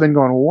been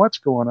going, well, what's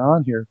going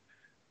on here?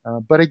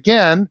 But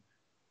again,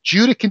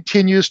 Judah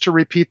continues to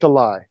repeat the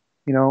lie,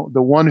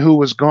 the one who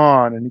was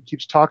gone. And he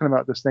keeps talking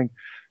about this thing.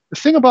 The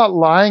thing about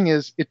lying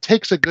is it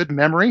takes a good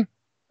memory.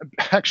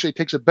 Actually, it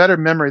takes a better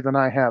memory than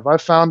I have.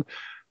 I've found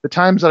the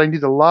times that I need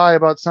to lie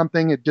about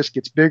something, it just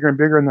gets bigger and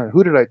bigger. And then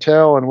who did I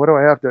tell? And what do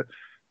I have to?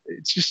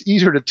 It's just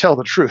easier to tell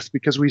the truth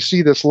because we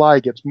see this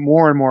lie gets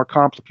more and more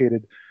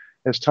complicated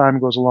as time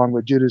goes along.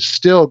 But Judah is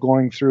still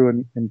going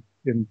through and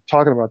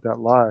talking about that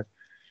lie.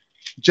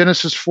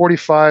 Genesis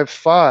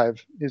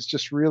 45:5 is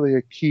just really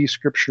a key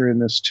scripture in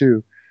this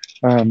too.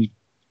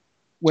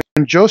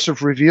 When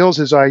Joseph reveals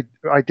his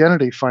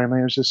identity finally,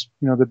 there's this,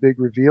 the big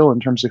reveal in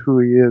terms of who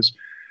he is.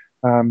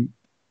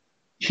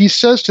 He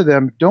says to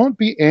them, "Don't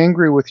be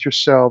angry with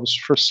yourselves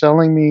for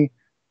selling me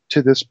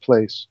to this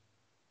place.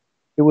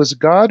 It was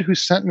God who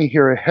sent me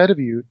here ahead of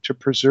you to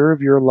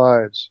preserve your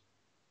lives."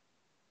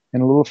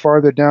 And a little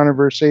farther down in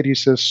verse 8, he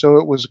says, "So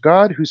it was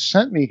God who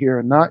sent me here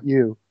and not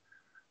you."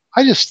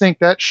 I just think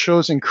that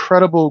shows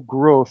incredible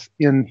growth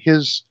in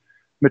his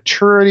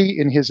maturity,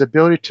 in his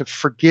ability to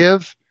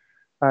forgive,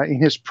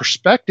 in his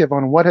perspective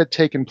on what had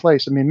taken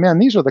place. I mean, man,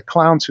 these are the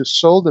clowns who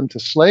sold him to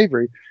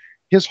slavery.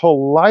 His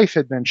whole life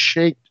had been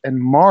shaped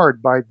and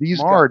marred by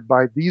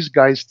these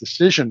guys'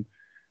 decision.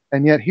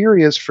 And yet here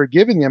he is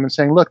forgiving them and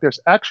saying, look, there's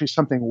actually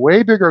something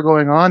way bigger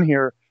going on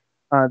here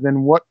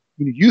than what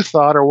you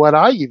thought or what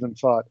I even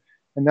thought.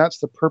 And that's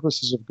the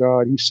purposes of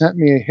God. He sent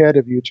me ahead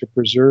of you to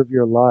preserve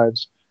your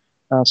lives.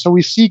 So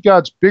we see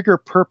God's bigger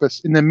purpose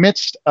in the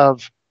midst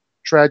of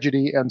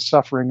tragedy and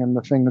suffering and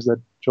the things that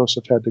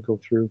Joseph had to go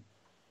through.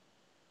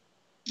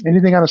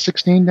 Anything out of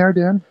 16 there,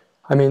 Dan?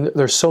 I mean,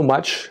 there's so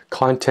much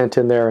content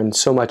in there and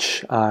so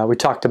much, we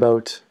talked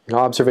about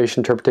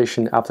observation,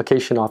 interpretation,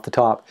 application off the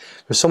top.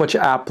 There's so much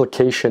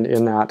application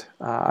in that.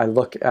 I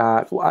look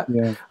at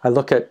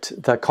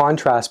the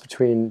contrast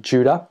between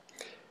Judah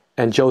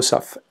and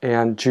Joseph.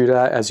 And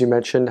Judah, as you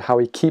mentioned, how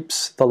he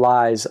keeps the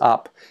lies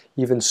up.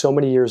 Even so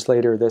many years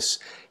later,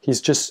 he's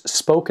just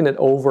spoken it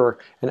over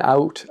and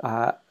out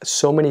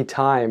so many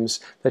times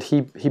that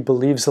he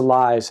believes the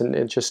lies, and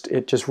it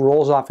just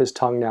rolls off his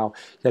tongue now.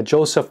 Yeah,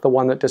 Joseph, the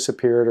one that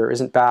disappeared or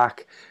isn't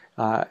back,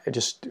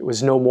 it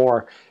was no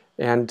more.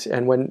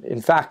 And when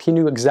in fact he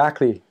knew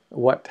exactly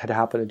what had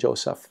happened to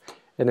Joseph.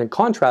 And in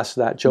contrast to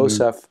that,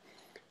 Joseph,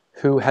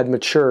 who had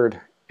matured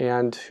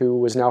and who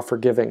was now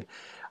forgiving.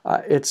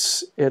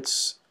 It's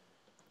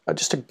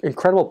just an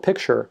incredible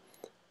picture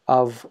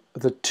of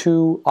the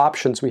two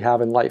options we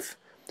have in life: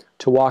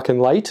 to walk in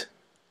light,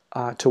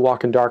 to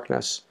walk in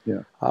darkness.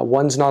 Yeah.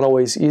 One's not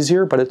always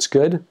easier, but it's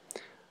good.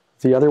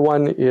 The other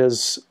one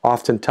is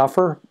often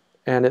tougher,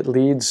 and it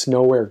leads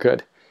nowhere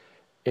good.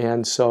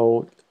 And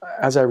so,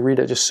 as I read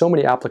it, just so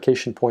many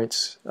application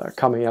points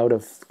coming out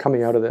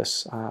of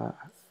this.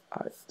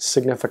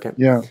 Significant.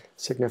 Yeah.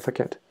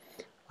 Significant.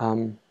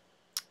 I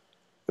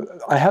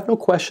have no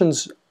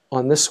questions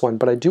on this one,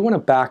 but I do want to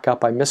back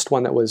up. I missed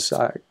one that was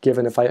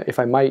given, if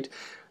I might,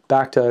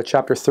 back to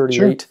chapter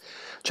 38. Sure.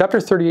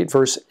 Chapter 38,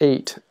 verse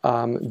 8,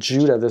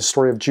 Judah, the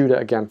story of Judah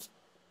again.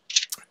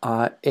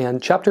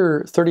 And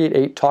chapter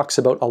 38:8 talks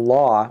about a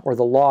law, or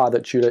the law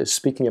that Judah is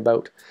speaking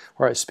about,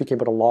 or is speaking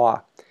about a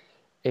law.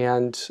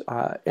 And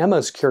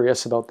Emma's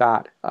curious about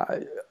that.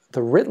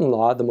 The written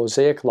law, the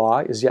Mosaic law,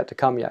 is yet to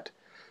come yet.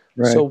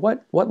 Right. So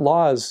what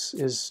laws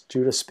is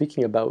Judah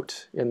speaking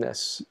about in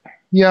this?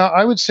 Yeah,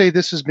 I would say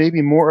this is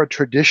maybe more a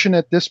tradition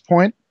at this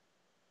point.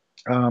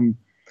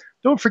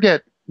 Don't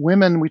forget,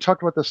 women, we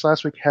talked about this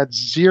last week, had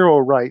zero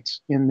rights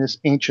in this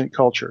ancient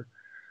culture.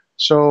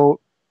 So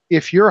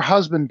if your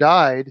husband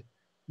died,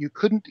 you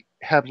couldn't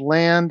have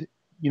land,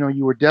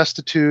 you were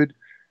destitute.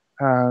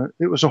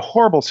 It was a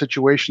horrible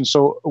situation.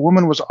 So a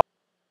woman was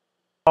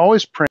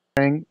always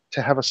praying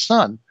to have a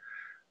son,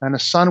 and a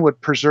son would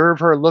preserve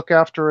her, look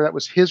after her. That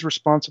was his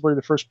responsibility,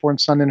 the firstborn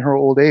son in her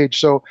old age.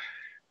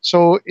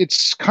 So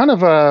it's kind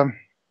of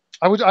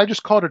I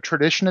just call it a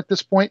tradition at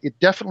this point. It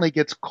definitely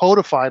gets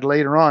codified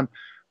later on.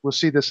 We'll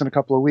see this in a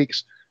couple of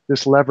weeks,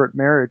 this levirate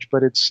marriage,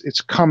 but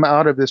it's come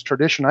out of this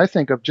tradition, I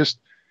think, of just,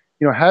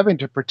 having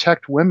to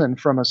protect women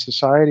from a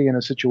society and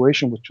a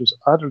situation which was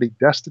utterly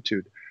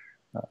destitute.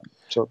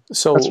 So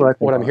that's what I think.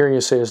 What I'm hearing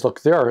you say is,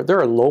 look, there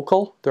are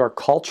local, there are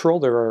cultural,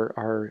 there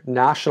are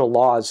national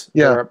laws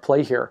that are at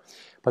play here,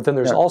 but then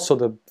there's also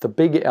the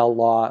big L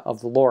law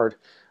of the Lord,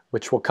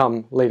 which will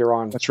come later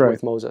on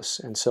with Moses.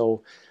 And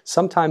so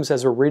sometimes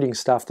as we're reading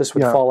stuff, this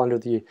would fall under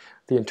the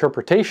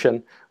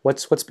interpretation.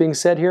 What's being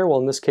said here? Well,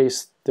 in this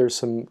case, there's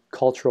some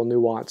cultural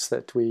nuance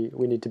that we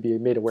need to be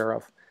made aware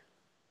of.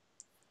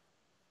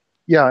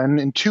 Yeah, and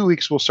in 2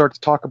 weeks, we'll start to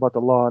talk about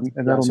the law,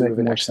 and that'll make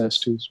more sense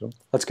too. So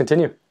let's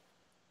continue.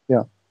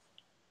 Yeah,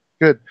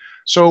 good.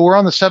 So we're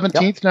on the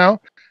 17th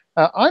now.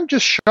 I'm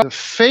just shocked at the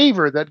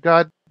favor that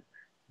God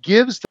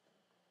gives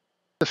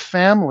the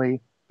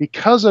family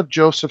because of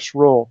Joseph's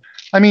role.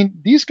 I mean,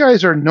 these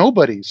guys are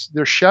nobodies.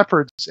 They're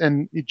shepherds,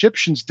 and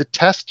Egyptians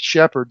detest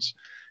shepherds,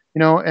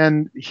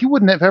 and he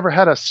wouldn't have ever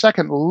had a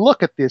second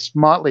look at this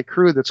motley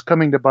crew that's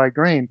coming to buy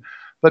grain.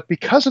 But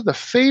because of the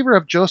favor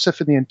of Joseph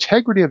and the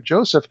integrity of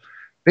Joseph,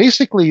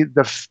 basically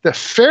the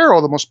Pharaoh,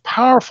 the most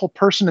powerful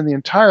person in the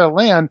entire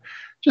land,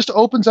 just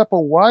opens up a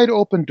wide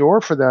open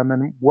door for them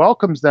and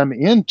welcomes them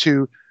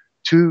into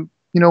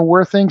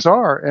where things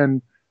are.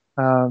 And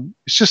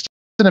it's just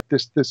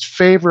this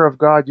favor of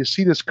God. You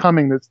see this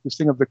coming, this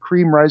thing of the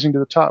cream rising to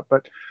the top,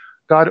 but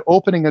God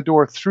opening a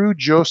door through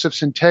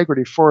Joseph's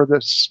integrity for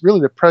this,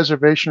 really the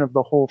preservation of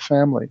the whole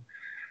family.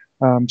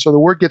 So the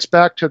word gets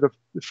back to the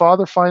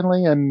father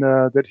finally, and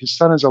that his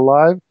son is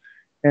alive.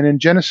 And in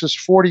Genesis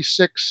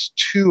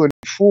 46:2 and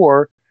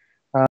 4,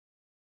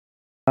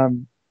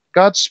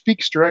 God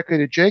speaks directly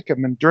to Jacob.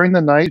 And during the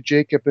night,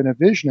 Jacob in a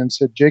vision and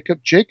said, "Jacob,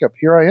 Jacob,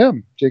 here I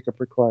am." Jacob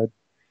replied.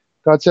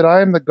 God said,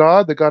 "I am the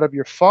God of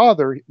your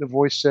father." The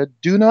voice said,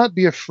 "Do not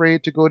be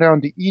afraid to go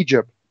down to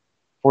Egypt,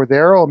 for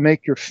there I'll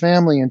make your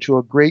family into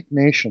a great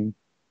nation.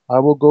 I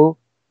will go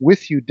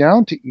with you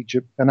down to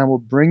Egypt, and I will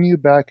bring you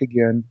back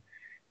again.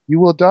 You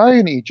will die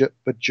in Egypt,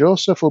 but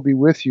Joseph will be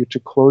with you to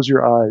close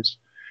your eyes."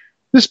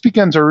 This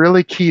begins a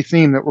really key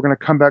theme that we're going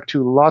to come back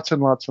to lots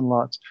and lots and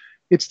lots.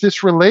 It's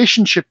this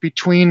relationship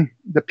between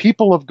the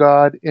people of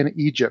God and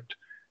Egypt.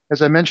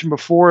 As I mentioned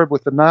before,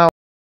 with the Nile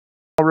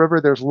River,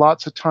 there's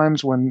lots of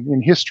times when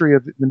in history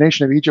of the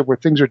nation of Egypt where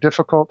things are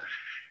difficult.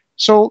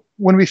 So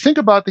when we think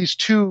about these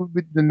two,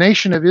 the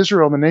nation of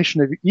Israel and the nation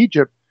of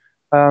Egypt,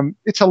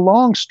 it's a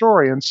long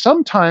story. And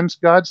sometimes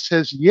God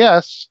says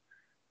yes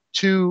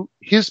to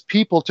his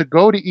people to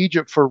go to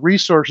Egypt for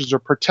resources or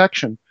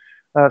protection.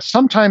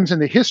 Sometimes in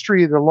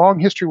the long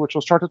history, which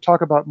we'll start to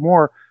talk about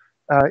more,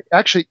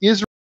 actually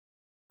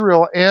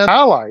Israel and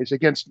allies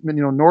against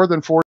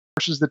northern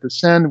forces that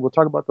descend. We'll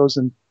talk about those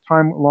in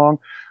time long.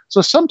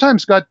 So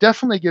sometimes God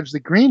definitely gives the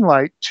green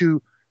light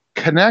to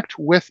connect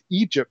with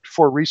Egypt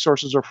for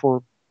resources or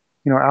for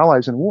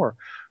allies in war.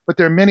 But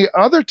there are many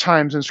other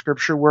times in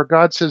Scripture where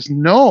God says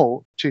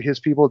no to his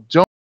people.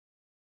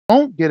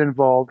 Don't get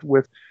involved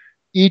with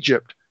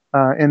Egypt.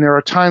 And there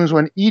are times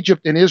when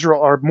Egypt and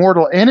Israel are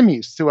mortal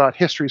enemies throughout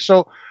history.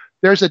 So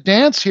there's a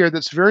dance here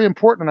that's very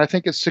important, and I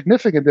think it's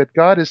significant that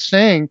God is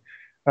saying,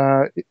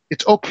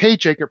 it's okay,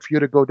 Jacob, for you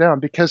to go down.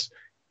 Because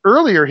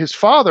earlier his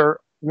father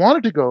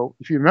wanted to go,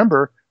 if you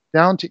remember,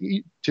 down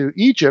to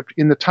Egypt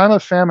in the time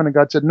of famine, and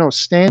God said, no,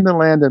 stay in the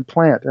land and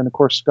plant. And of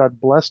course, God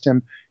blessed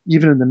him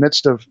even in the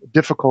midst of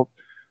difficult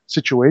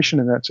situation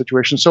in that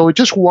situation. So we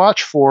just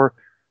watch for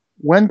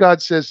when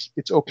God says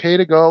it's okay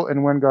to go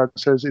and when God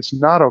says it's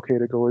not okay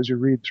to go as you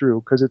read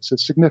through, because it's a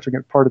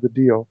significant part of the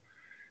deal.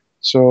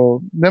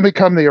 So then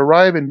they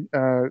arrive in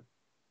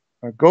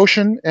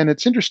Goshen, and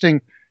it's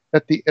interesting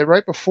at the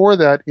right before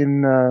that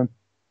in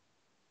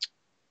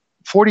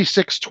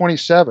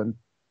 46:27.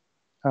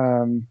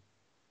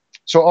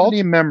 So all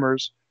the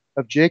members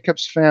of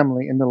Jacob's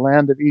family in the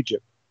land of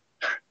Egypt.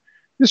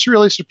 This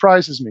really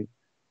surprises me.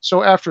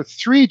 So after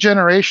 3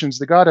 generations,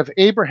 the God of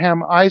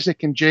Abraham,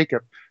 Isaac, and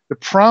Jacob, the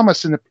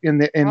promise in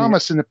the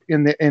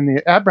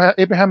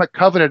Abrahamic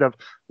covenant of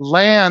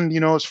land,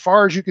 as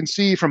far as you can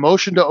see from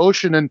ocean to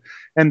ocean,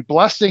 and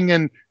blessing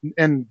and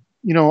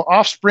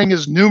offspring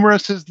as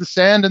numerous as the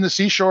sand and the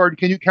seashore. And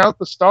can you count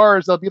the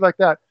stars? They'll be like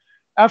that.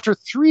 After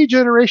 3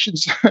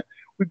 generations,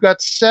 we've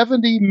got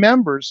 70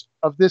 members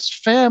of this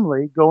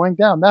family going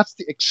down. That's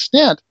the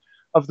extent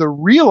of the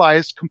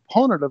realized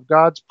component of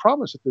God's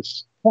promise at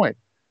this point.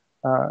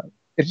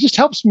 It just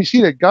helps me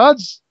see that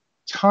God's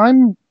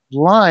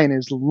timeline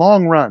is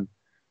long run.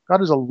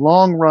 God is a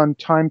long run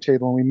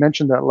timetable, and we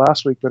mentioned that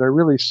last week, but I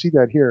really see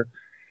that here.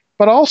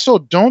 But also,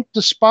 don't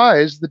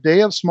despise the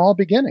day of small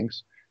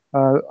beginnings.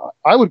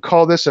 I would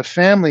call this a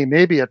family,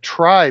 maybe a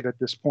tribe at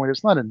this point.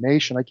 It's not a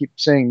nation. I keep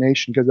saying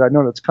nation because I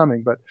know that's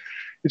coming, but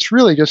it's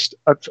really just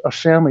a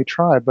family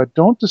tribe. But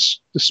don't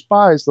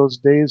despise those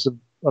days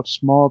of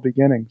small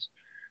beginnings.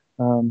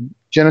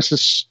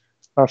 Genesis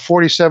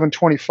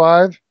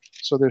 47:25.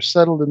 So they're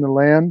settled in the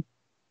land.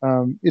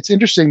 It's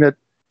interesting that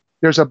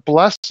there's a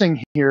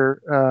blessing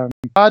here.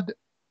 God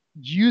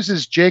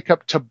uses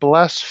Jacob to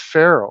bless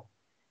Pharaoh.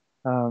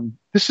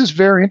 This is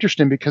very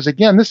interesting because,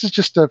 again, this is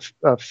just a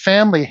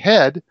family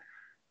head,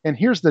 and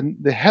here's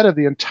the head of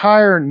the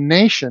entire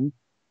nation,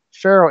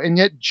 Pharaoh, and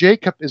yet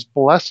Jacob is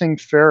blessing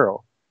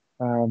Pharaoh.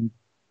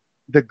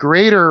 The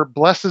greater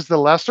blesses the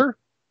lesser.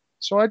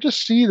 So I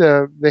just see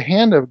the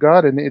hand of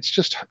God, and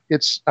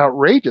it's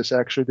outrageous,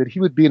 actually, that he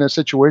would be in a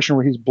situation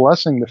where he's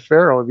blessing the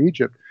Pharaoh of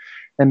Egypt,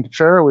 and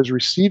Pharaoh is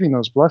receiving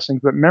those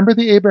blessings. But remember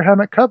the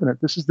Abrahamic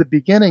covenant. This is the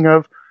beginning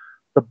of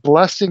the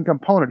blessing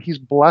component. He's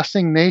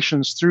blessing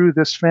nations through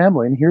this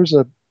family, and here's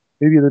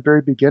maybe the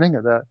very beginning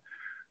of that.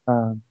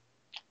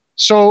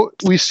 So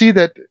we see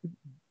that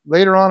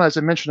later on, as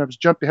I mentioned, I was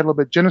jumping ahead a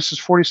little bit. Genesis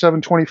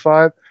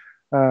 47:25.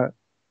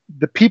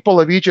 The people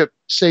of Egypt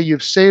say,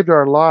 "You've saved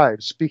our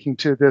lives," speaking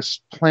to this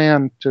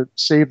plan to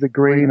save the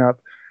grain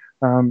up.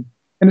 And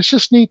it's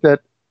just neat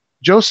that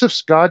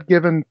Joseph's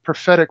God-given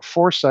prophetic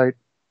foresight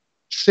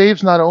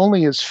saves not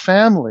only his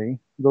family,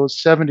 those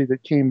 70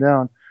 that came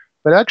down,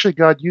 but actually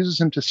God uses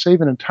him to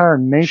save an entire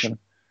nation.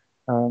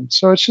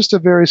 So it's just a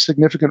very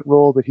significant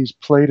role that he's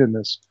played in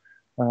this.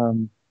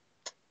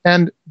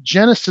 And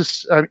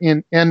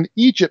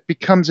Egypt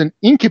becomes an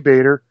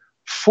incubator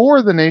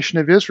for the nation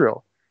of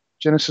Israel.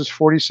 Genesis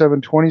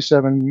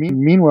 47:27.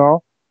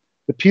 Meanwhile,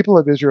 the people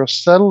of Israel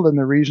settled in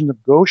the region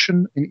of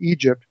Goshen in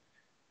Egypt.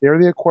 There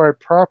they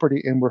acquired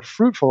property and were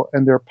fruitful,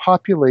 and their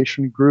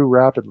population grew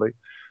rapidly.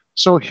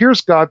 So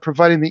here's God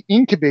providing the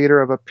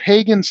incubator of a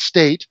pagan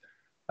state,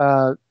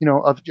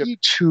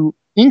 to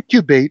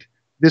incubate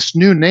this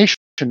new nation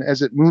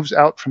as it moves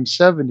out from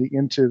 70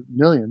 into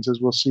millions, as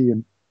we'll see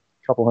in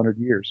a couple hundred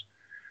years.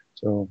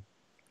 So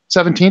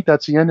 17th,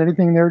 that's the end.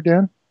 Anything there,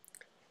 Dan?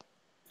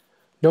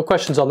 No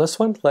questions on this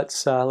one.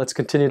 Let's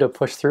continue to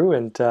push through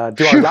and do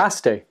our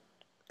last day,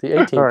 the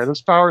 18th. All right,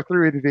 let's power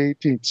through into the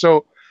 18th.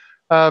 So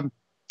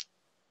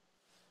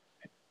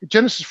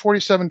Genesis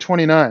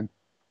 47:29.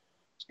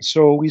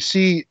 So we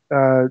see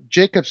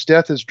Jacob's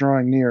death is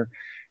drawing near.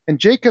 And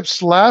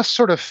Jacob's last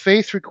sort of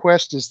faith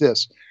request is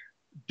this: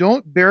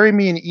 don't bury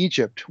me in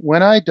Egypt.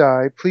 When I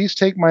die, please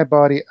take my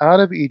body out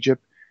of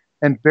Egypt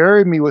and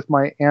bury me with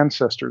my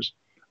ancestors.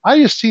 I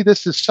just see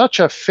this as such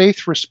a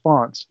faith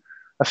response,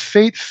 a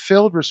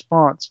faith-filled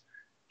response.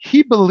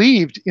 He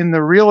believed in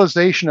the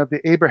realization of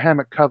the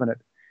Abrahamic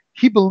covenant.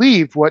 He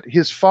believed what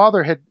his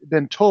father had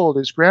been told,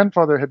 his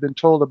grandfather had been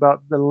told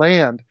about the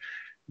land.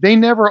 They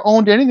never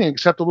owned anything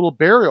except a little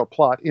burial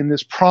plot in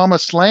this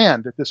promised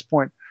land at this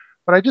point.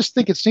 But I just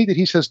think it's neat that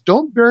he says,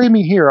 don't bury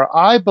me here.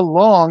 I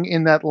belong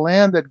in that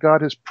land that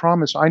God has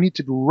promised. I need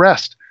to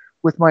rest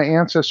with my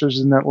ancestors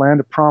in that land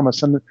of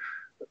promise. And a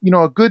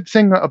good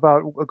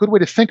way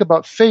to think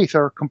about faith,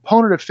 or a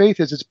component of faith,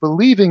 is it's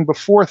believing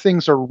before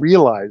things are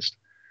realized.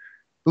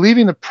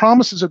 Believing the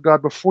promises of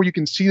God before you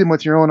can see them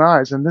with your own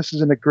eyes. And this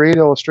is a great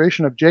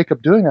illustration of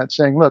Jacob doing that,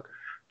 saying, look,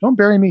 don't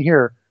bury me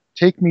here.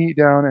 Take me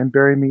down and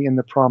bury me in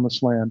the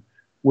promised land,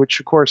 which,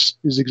 of course,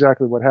 is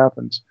exactly what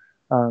happens.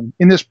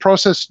 In this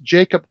process,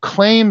 Jacob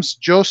claims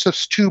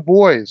Joseph's 2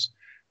 boys.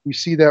 We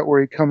see that where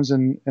he comes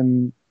in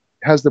and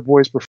has the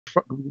boys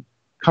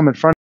come in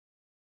front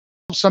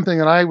of him. Something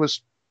that I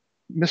was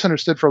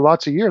misunderstood for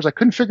lots of years. I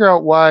couldn't figure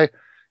out why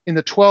in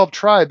the 12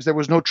 tribes there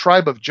was no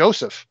tribe of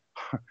Joseph.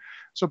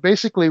 So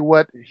basically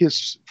what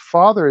his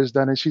father has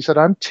done is he said,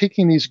 I'm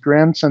taking these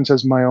grandsons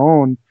as my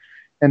own.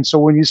 And so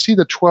when you see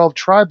the 12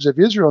 tribes of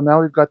Israel,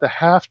 now we've got the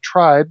half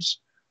tribes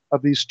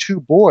of these 2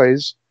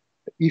 boys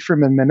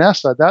Ephraim and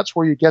Manasseh, that's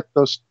where you get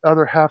those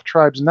other half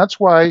tribes. And that's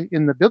why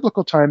in the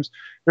biblical times,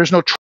 there's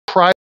no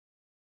tribe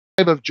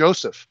of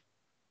Joseph,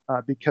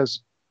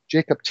 because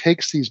Jacob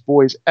takes these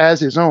boys as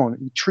his own.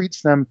 He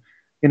treats them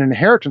in an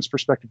inheritance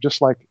perspective,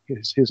 just like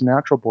his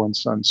natural born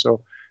son.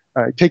 So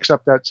he takes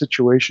up that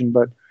situation,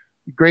 but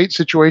great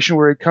situation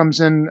where he comes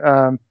in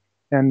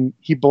and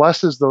he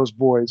blesses those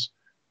boys.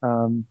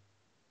 And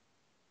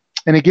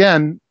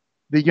again,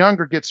 the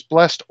younger gets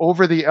blessed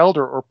over the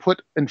elder or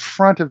put in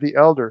front of the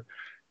elder.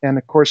 And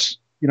of course,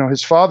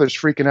 his father's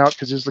freaking out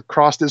because he's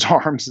crossed his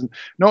arms and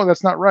no,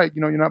 that's not right.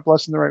 You're not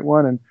blessing the right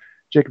one. And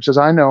Jacob says,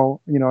 I know,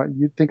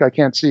 you think I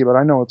can't see, but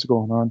I know what's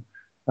going on.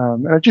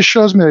 And it just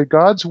shows me that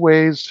God's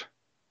ways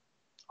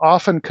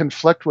often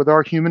conflict with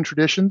our human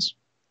traditions.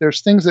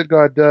 There's things that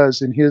God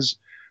does in his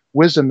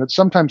wisdom that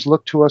sometimes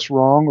look to us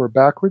wrong or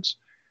backwards.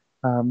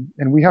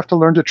 And we have to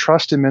learn to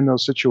trust him in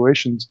those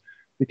situations,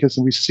 because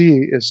we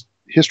see as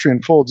history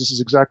unfolds, this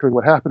is exactly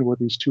what happened with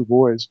these two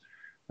boys.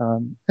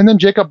 And then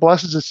Jacob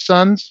blesses his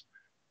sons.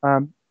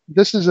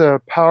 This is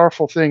a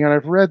powerful thing, and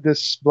I've read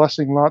this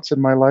blessing lots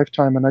in my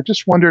lifetime, and I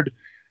just wondered,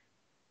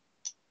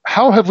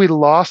 how have we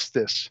lost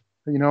this?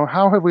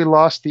 How have we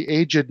lost the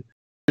aged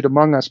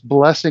among us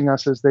blessing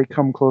us as they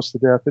come close to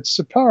death? It's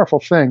a powerful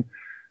thing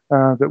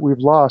that we've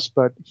lost,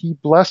 but he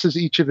blesses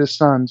each of his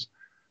sons.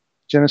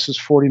 Genesis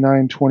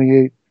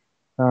 49:28.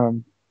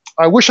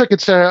 I wish I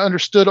could say I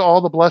understood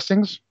all the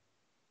blessings.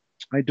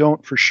 I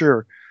don't for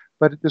sure,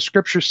 but the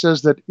scripture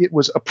says that it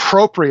was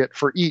appropriate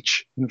for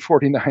each in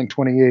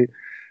 49:28.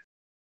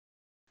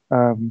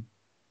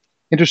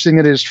 Interesting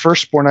that his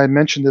firstborn, I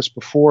mentioned this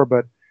before,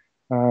 but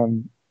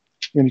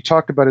when he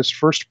talked about his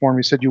firstborn,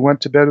 he said, you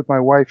went to bed with my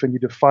wife and you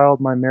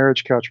defiled my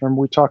marriage couch.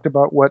 Remember, we talked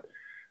about what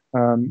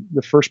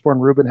the firstborn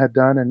Reuben had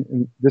done,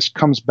 and this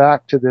comes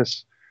back to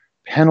this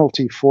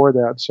penalty for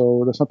that.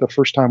 So that's not the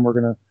first time we're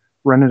going to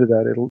run into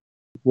that.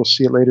 We'll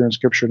see it later in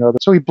Scripture.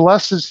 So he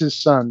blesses his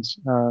sons,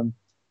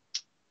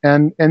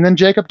 and then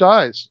Jacob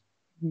dies.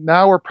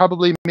 Now we're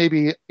probably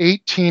maybe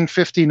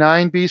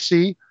 1859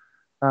 BC,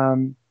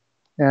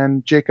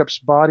 and Jacob's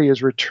body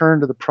is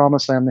returned to the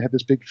promised land. They have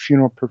this big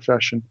funeral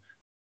procession.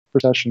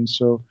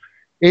 So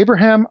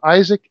Abraham,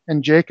 Isaac,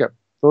 and Jacob,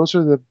 those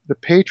are the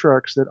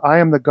patriarchs that I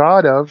am the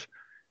God of,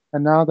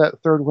 and now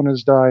that third one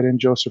has died and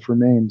Joseph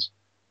remains.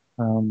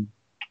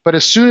 But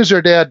as soon as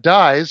their dad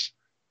dies,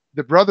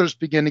 the brothers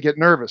begin to get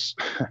nervous,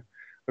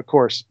 of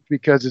course,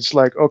 because it's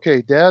like,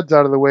 okay, dad's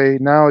out of the way.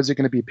 Now is it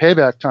going to be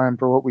payback time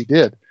for what we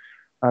did?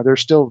 They're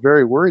still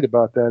very worried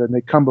about that, and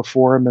they come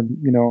before him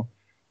and,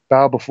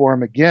 bow before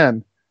him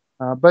again.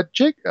 But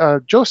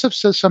Joseph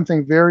says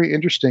something very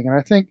interesting, and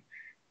I think,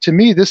 to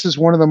me, this is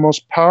one of the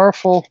most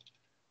powerful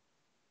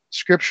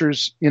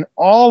scriptures in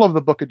all of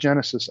the book of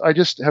Genesis. I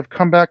just have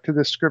come back to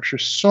this scripture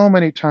so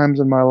many times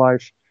in my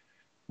life.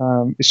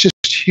 It's just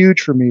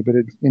huge for me, but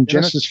in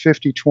Genesis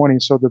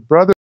 50:20, so the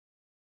brothers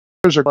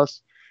are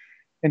blessed.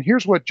 And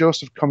here's what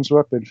Joseph comes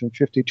up in from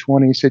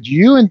 50:20. He said,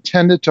 you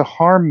intended to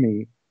harm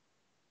me,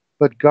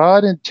 but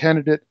God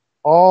intended it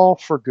all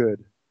for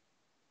good.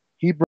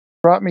 He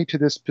brought me to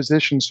this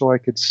position so I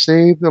could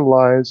save the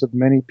lives of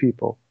many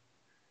people.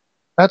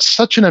 That's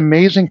such an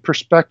amazing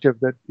perspective,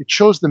 that it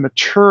shows the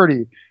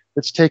maturity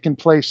that's taken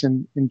place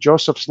in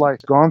Joseph's life,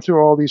 gone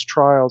through all these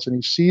trials, and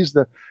he sees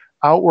the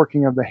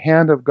outworking of the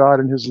hand of God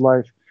in his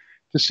life,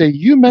 to say,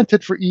 you meant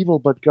it for evil,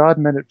 but God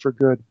meant it for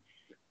good.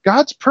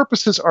 God's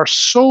purposes are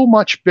so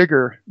much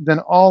bigger than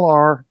all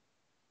our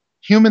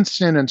human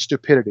sin and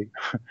stupidity.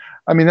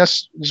 I mean,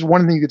 this is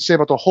one thing you could say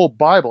about the whole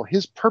Bible.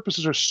 His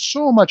purposes are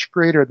so much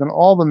greater than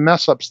all the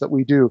mess ups that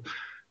we do,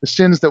 the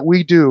sins that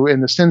we do,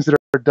 and the sins that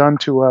are done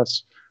to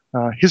us.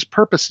 His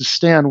purposes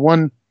stand.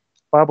 One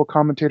Bible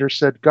commentator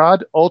said,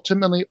 God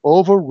ultimately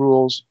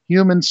overrules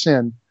human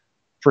sin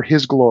for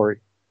his glory.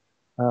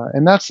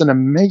 And that's an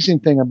amazing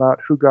thing about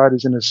who God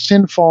is. In a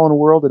sin-fallen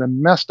world, in a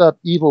messed up,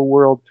 evil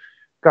world,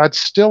 God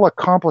still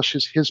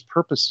accomplishes his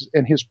purposes,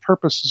 and his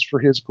purposes for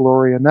his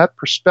glory. And that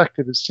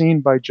perspective is seen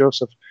by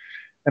Joseph.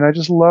 And I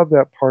just love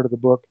that part of the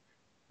book,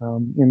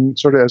 in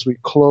sort of as we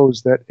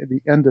close that at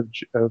the end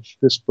of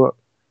this book.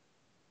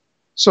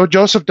 So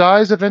Joseph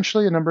dies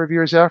eventually a number of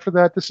years after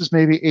that. This is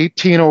maybe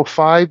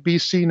 1805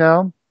 BC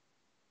now.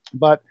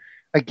 But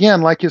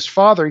again, like his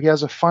father, he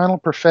has a final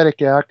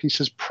prophetic act. He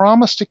says,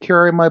 promise to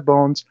carry my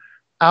bones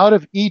out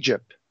of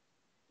Egypt.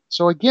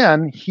 So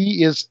again,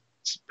 he is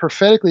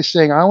prophetically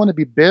saying, I want to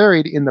be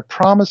buried in the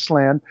promised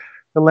land,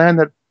 the land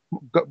that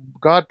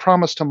God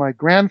promised to my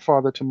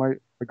grandfather, to my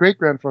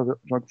great-grandfather,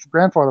 my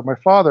grandfather, my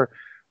father,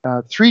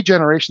 3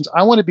 generations.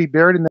 I want to be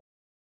buried in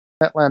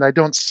that land. I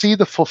don't see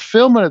the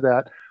fulfillment of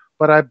that,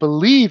 but I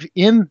believe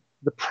in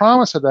the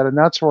promise of that, and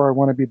that's where I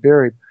want to be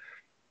buried.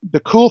 The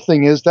cool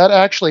thing is that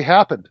actually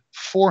happened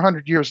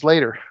 400 years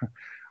later.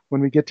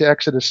 When we get to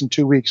Exodus in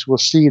 2 weeks, we'll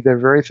see the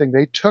very thing.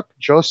 They took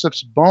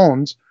Joseph's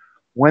bones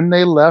when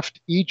they left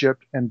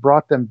Egypt and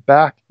brought them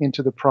back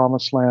into the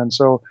promised land.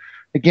 So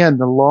again,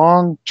 the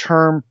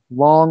long-term,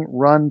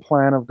 long-run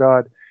plan of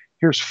God.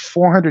 Here's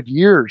 400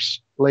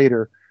 years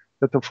later,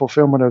 that the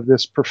fulfillment of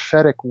this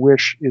prophetic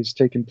wish is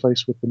taking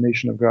place with the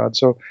nation of God.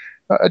 So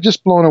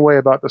just blown away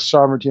about the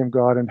sovereignty of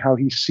God and how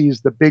he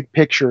sees the big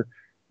picture.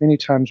 Many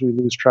times we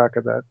lose track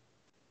of that.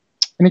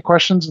 Any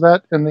questions of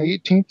that in the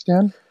 18th,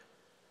 Dan?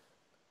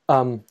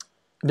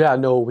 Yeah,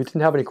 no, we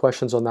didn't have any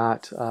questions on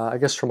that. I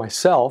guess for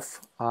myself,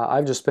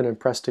 I've just been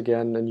impressed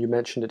again, and you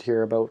mentioned it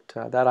here, about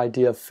that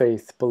idea of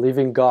faith,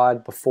 believing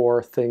God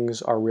before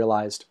things are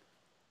realized.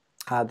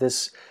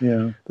 This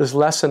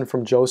lesson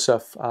from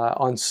Joseph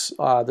on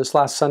this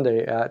last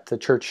Sunday at the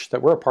church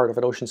that we're a part of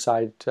at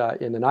Oceanside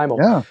in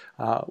Nanaimo,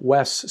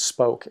 Wes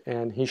spoke,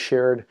 and he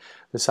shared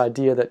this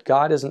idea that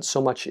God isn't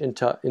so much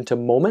into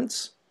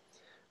moments,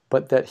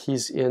 but that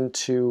he's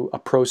into a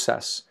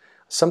process.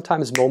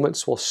 Sometimes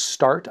moments will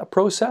start a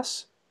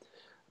process,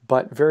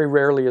 but very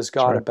rarely is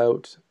God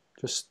about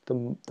just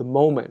the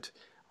moment.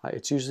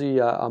 It's usually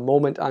a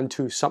moment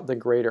unto something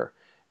greater.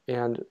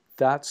 And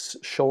that's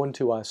shown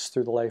to us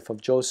through the life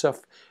of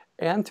Joseph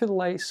and through the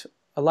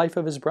life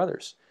of his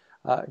brothers.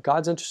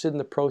 God's interested in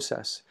the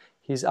process.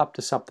 He's up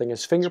to something.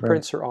 His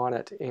fingerprints are on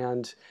it.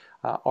 And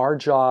our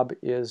job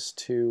is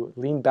to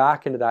lean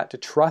back into that, to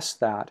trust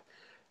that,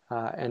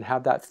 and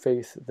have that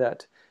faith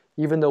that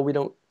even though we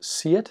don't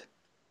see it,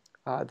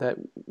 that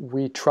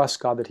we trust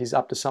God that he's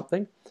up to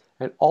something.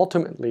 And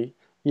ultimately,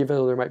 even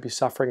though there might be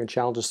suffering and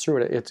challenges through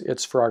it,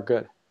 it's for our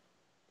good.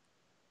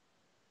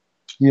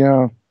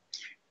 Yeah.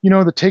 You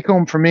know, the take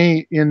home for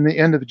me in the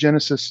end of the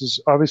Genesis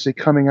is obviously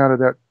coming out of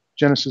that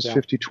Genesis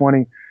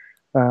 50:20,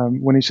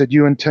 when he said,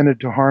 "You intended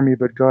to harm me,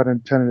 but God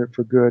intended it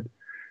for good."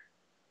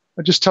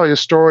 I'll just tell you a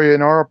story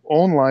in our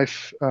own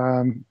life,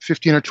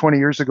 15 or 20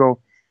 years ago,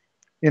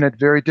 in a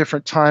very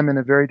different time, in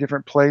a very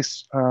different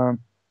place.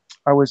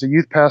 I was a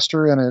youth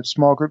pastor and a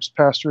small groups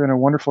pastor in a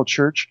wonderful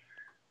church.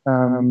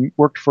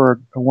 Worked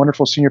for a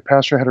wonderful senior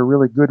pastor I had a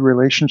really good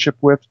relationship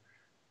with.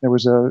 There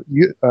was a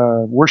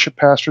worship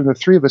pastor. The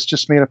three of us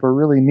just made up a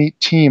really neat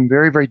team,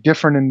 very, very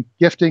different in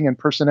gifting and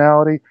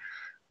personality,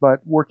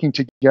 but working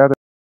together.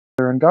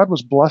 And God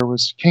was blessed. There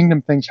was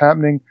kingdom things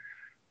happening.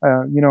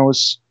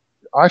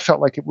 I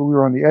felt like we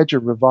were on the edge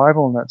of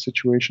revival in that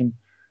situation.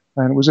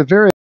 And it was a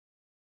very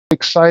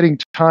exciting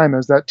time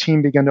as that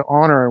team began to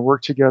honor and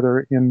work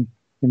together in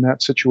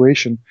that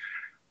situation.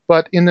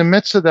 But in the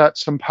midst of that,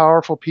 some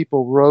powerful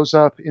people rose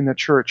up in the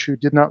church who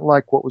did not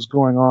like what was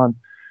going on.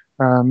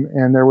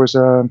 And there was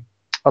a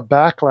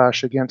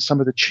backlash against some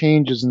of the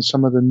changes and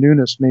some of the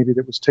newness maybe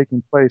that was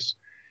taking place.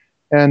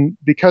 And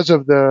because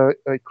of the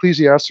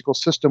ecclesiastical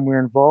system we're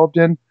involved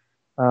in,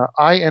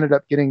 I ended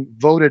up getting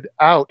voted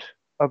out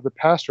of the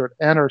pastorate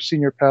and our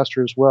senior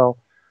pastor as well,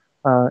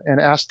 and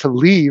asked to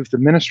leave the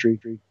ministry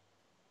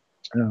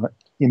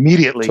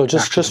immediately. So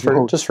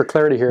just for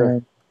clarity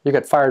here, you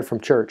got fired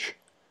from church.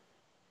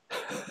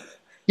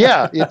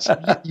 Yeah, you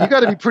got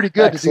to be pretty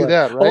good to do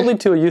that, right? Only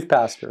to a youth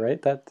pastor, right?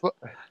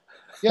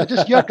 Yeah,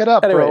 just yuck it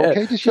up, anyway, bro.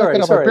 Okay, just yuck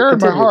it up. I bare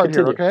my heart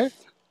here, okay?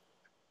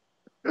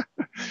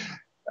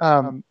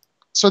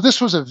 So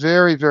this was a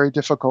very, very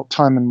difficult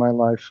time in my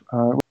life.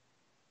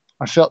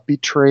 I felt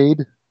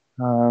betrayed.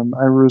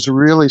 I was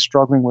really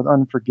struggling with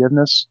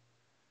unforgiveness,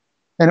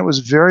 and it was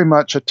very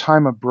much a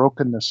time of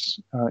brokenness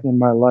in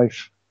my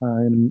life,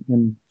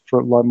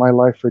 for my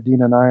life, for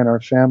Dean and I and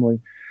our family.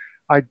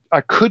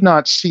 I could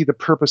not see the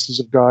purposes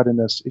of God in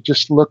this. It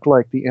just looked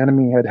like the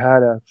enemy had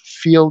a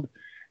field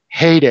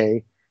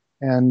heyday,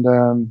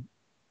 and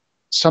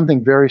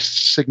something very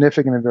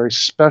significant and very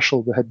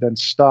special that had been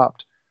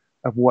stopped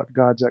of what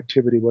God's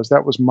activity was.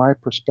 That was my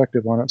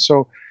perspective on it.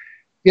 So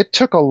it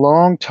took a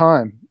long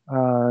time,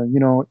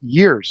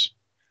 years,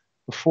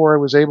 before I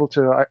was able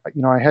to,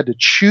 I had to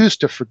choose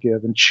to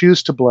forgive and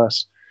choose to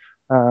bless.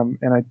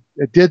 And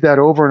I did that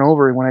over and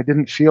over when I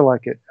didn't feel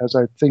like it, as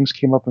things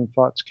came up and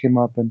thoughts came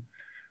up.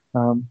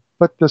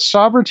 But the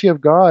sovereignty of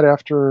God,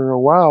 after a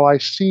while, I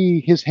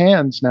see his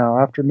hands now,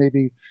 after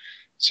maybe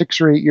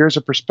 6 or 8 years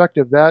of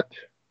perspective, that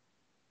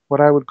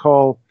what I would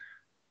call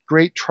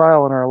great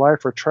trial in our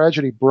life or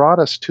tragedy brought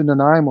us to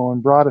Nanaimo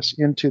and brought us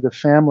into the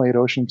family at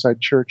Oceanside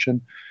Church.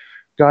 And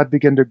God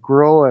began to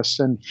grow us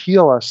and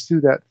heal us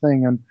through that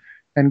thing.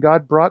 And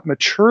God brought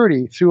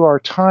maturity through our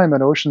time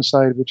at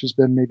Oceanside, which has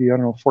been maybe,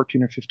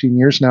 14 or 15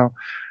 years now.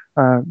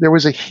 There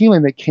was a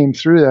healing that came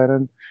through that.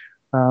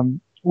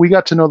 And we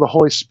got to know the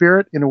Holy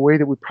Spirit in a way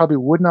that we probably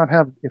would not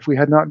have if we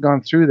had not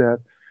gone through that.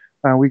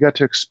 We got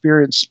to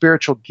experience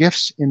spiritual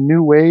gifts in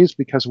new ways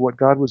because of what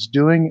God was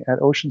doing at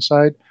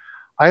Oceanside.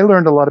 I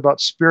learned a lot about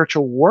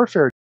spiritual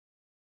warfare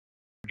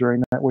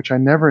during that, which I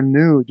never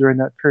knew during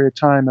that period of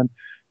time. And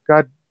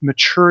God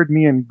matured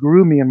me and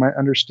grew me in my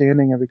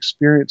understanding of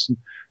experience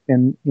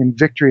and in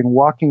victory and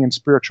walking in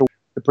spiritual,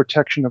 the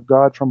protection of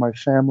God from my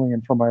family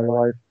and from my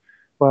life.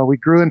 Well, we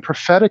grew in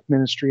prophetic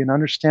ministry and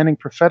understanding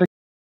prophetic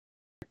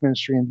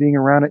ministry and being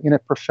around it in a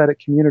prophetic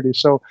community.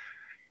 So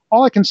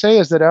all I can say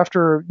is that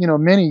after,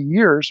 many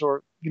years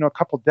or, a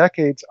couple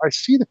decades, I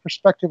see the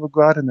perspective of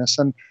God in this.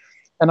 And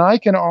I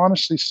can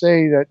honestly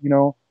say that,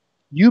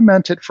 you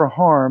meant it for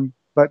harm,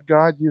 but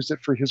God used it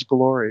for his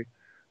glory.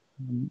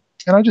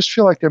 And I just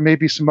feel like there may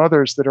be some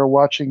others that are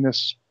watching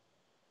this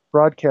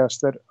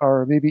broadcasts that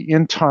are maybe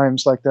in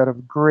times like that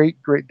of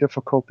great, great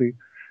difficulty,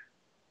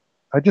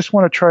 I just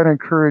want to try to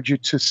encourage you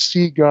to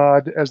see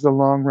God as the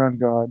long run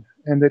God,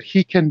 and that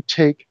He can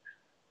take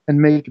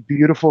and make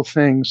beautiful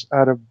things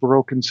out of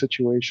broken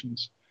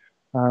situations.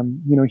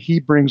 He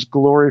brings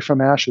glory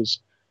from ashes.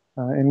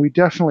 And we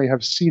definitely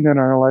have seen that in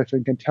our life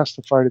and can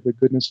testify to the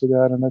goodness of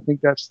that. And I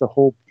think that's the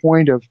whole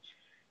point of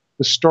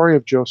the story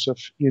of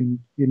Joseph in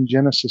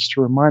Genesis,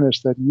 to remind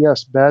us that,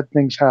 yes, bad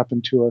things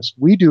happen to us.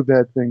 We do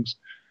bad things,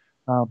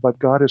 but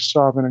God is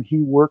sovereign, and He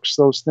works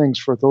those things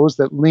for those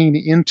that lean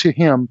into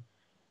Him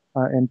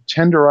and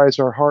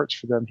tenderize our hearts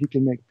for them. He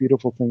can make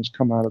beautiful things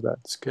come out of that.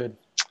 That's good.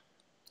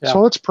 Yeah.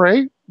 So let's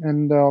pray,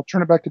 and I'll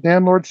turn it back to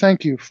Dan. Lord,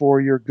 thank you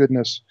for your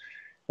goodness.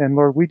 And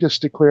Lord, we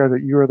just declare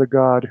that you are the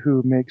God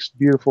who makes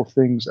beautiful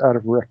things out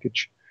of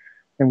wreckage.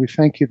 And we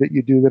thank you that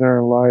you do that in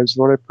our lives.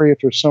 Lord, I pray if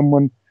there's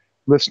someone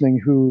listening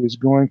who is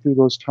going through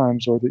those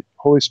times, or the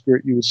Holy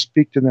Spirit, you would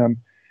speak to them,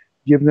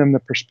 give them the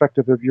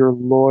perspective of your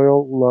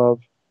loyal love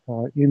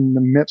in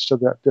the midst of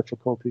that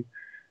difficulty.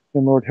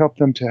 And Lord, help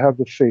them to have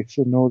the faith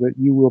to know that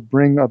you will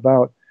bring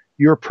about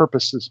your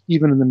purposes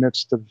even in the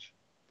midst of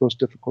those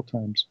difficult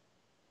times.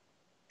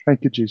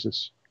 Thank you,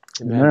 Jesus.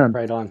 Amen.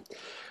 Right on.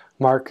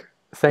 Mark,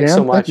 thanks Dan,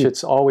 so much. thank you.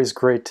 It's always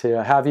great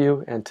to have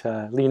you and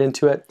to lean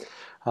into it.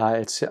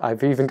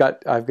 I've even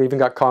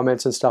got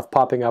comments and stuff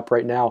popping up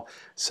right now.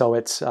 So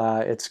it's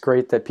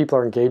great that people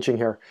are engaging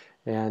here,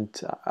 and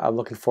I'm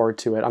looking forward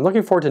to it. I'm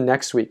looking forward to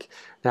next week.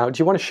 Now,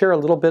 do you want to share a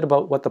little bit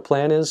about what the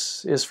plan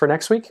is for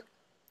next week?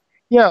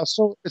 Yeah,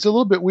 so it's a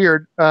little bit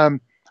weird.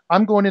 I'm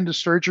going into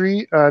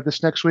surgery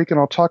this next week, and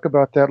I'll talk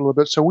about that a little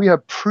bit. So we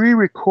have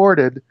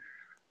pre-recorded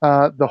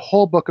the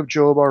whole book of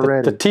Job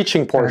already. The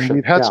teaching portion. And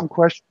we've had some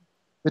questions.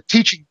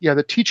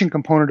 The teaching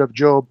component of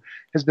Job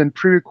has been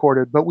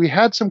pre-recorded, but we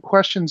had some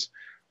questions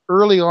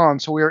early on,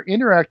 so we are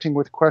interacting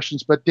with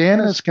questions. But Dan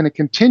is going to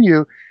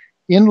continue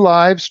in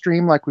live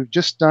stream like we've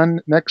just done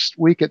next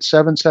week at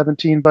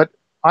 7:17. But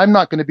I'm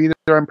not going to be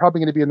there. I'm probably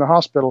going to be in the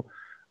hospital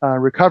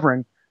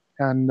recovering.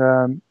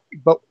 And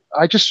but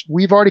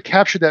we've already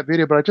captured that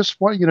video. But I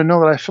just want you to know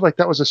that I feel like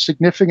that was a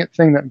significant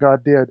thing that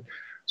God did.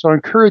 So I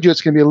encourage you,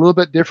 it's going to be a little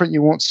bit different.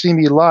 You won't see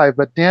me live,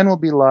 but Dan will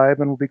be live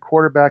and will be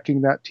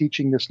quarterbacking that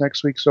teaching this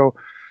next week. So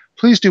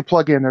please do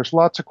plug in. There's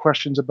lots of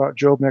questions about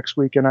Job next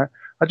week. And I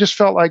just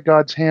felt like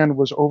God's hand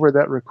was over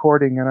that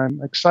recording, and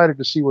I'm excited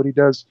to see what He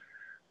does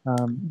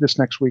this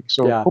next week.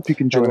 So hope you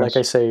can join us. Like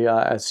I say,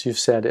 as you've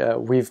said,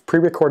 we've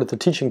pre-recorded the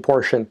teaching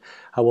portion.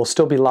 We'll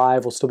still be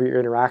live. We'll still be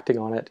interacting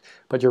on it.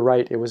 But you're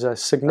right. It was a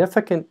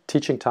significant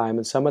teaching time,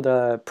 and some of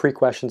the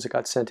pre-questions that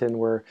got sent in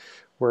were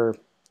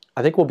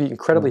I think will be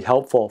incredibly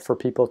helpful for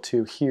people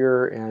to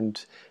hear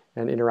and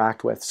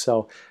interact with.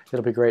 So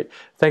it'll be great.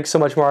 Thanks so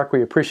much, Mark.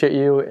 We appreciate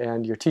you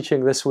and your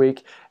teaching this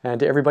week.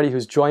 And to everybody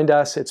who's joined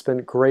us, it's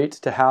been great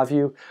to have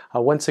you.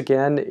 Once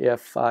again,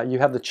 if you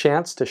have the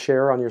chance to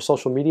share on your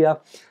social media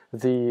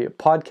the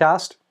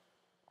podcast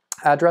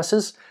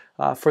addresses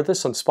for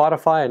this on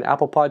Spotify and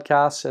Apple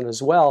Podcasts, and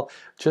as well,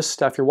 just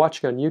if you're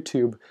watching on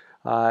YouTube,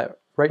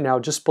 right now,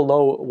 just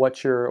below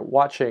what you're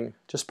watching,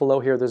 just below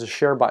here, there's a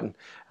share button.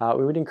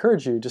 We would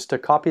encourage you just to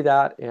copy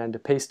that and to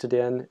paste it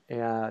in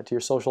to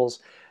your socials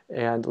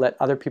and let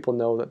other people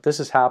know that this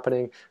is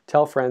happening.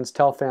 Tell friends,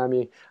 tell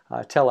family,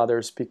 tell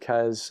others,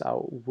 because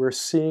we're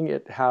seeing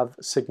it have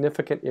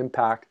significant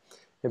impact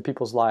in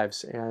people's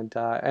lives, and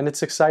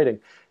it's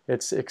exciting.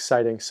 It's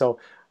exciting. So,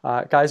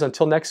 guys,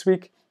 until next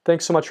week,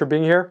 thanks so much for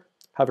being here.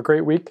 Have a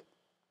great week.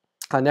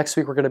 Next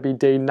week, we're going to be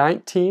day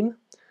 19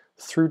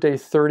 through day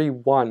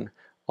 31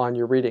 on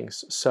your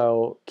readings.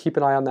 So keep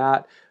an eye on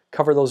that.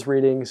 Cover those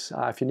readings.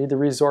 If you need the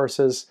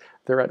resources,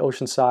 they're at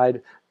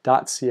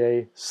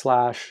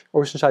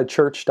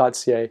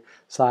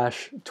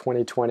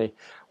oceansidechurch.ca/2020.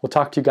 We'll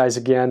talk to you guys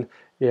again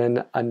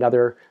in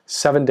another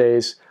 7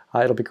 days.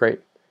 It'll be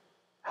great.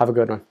 Have a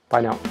good one.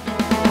 Bye now.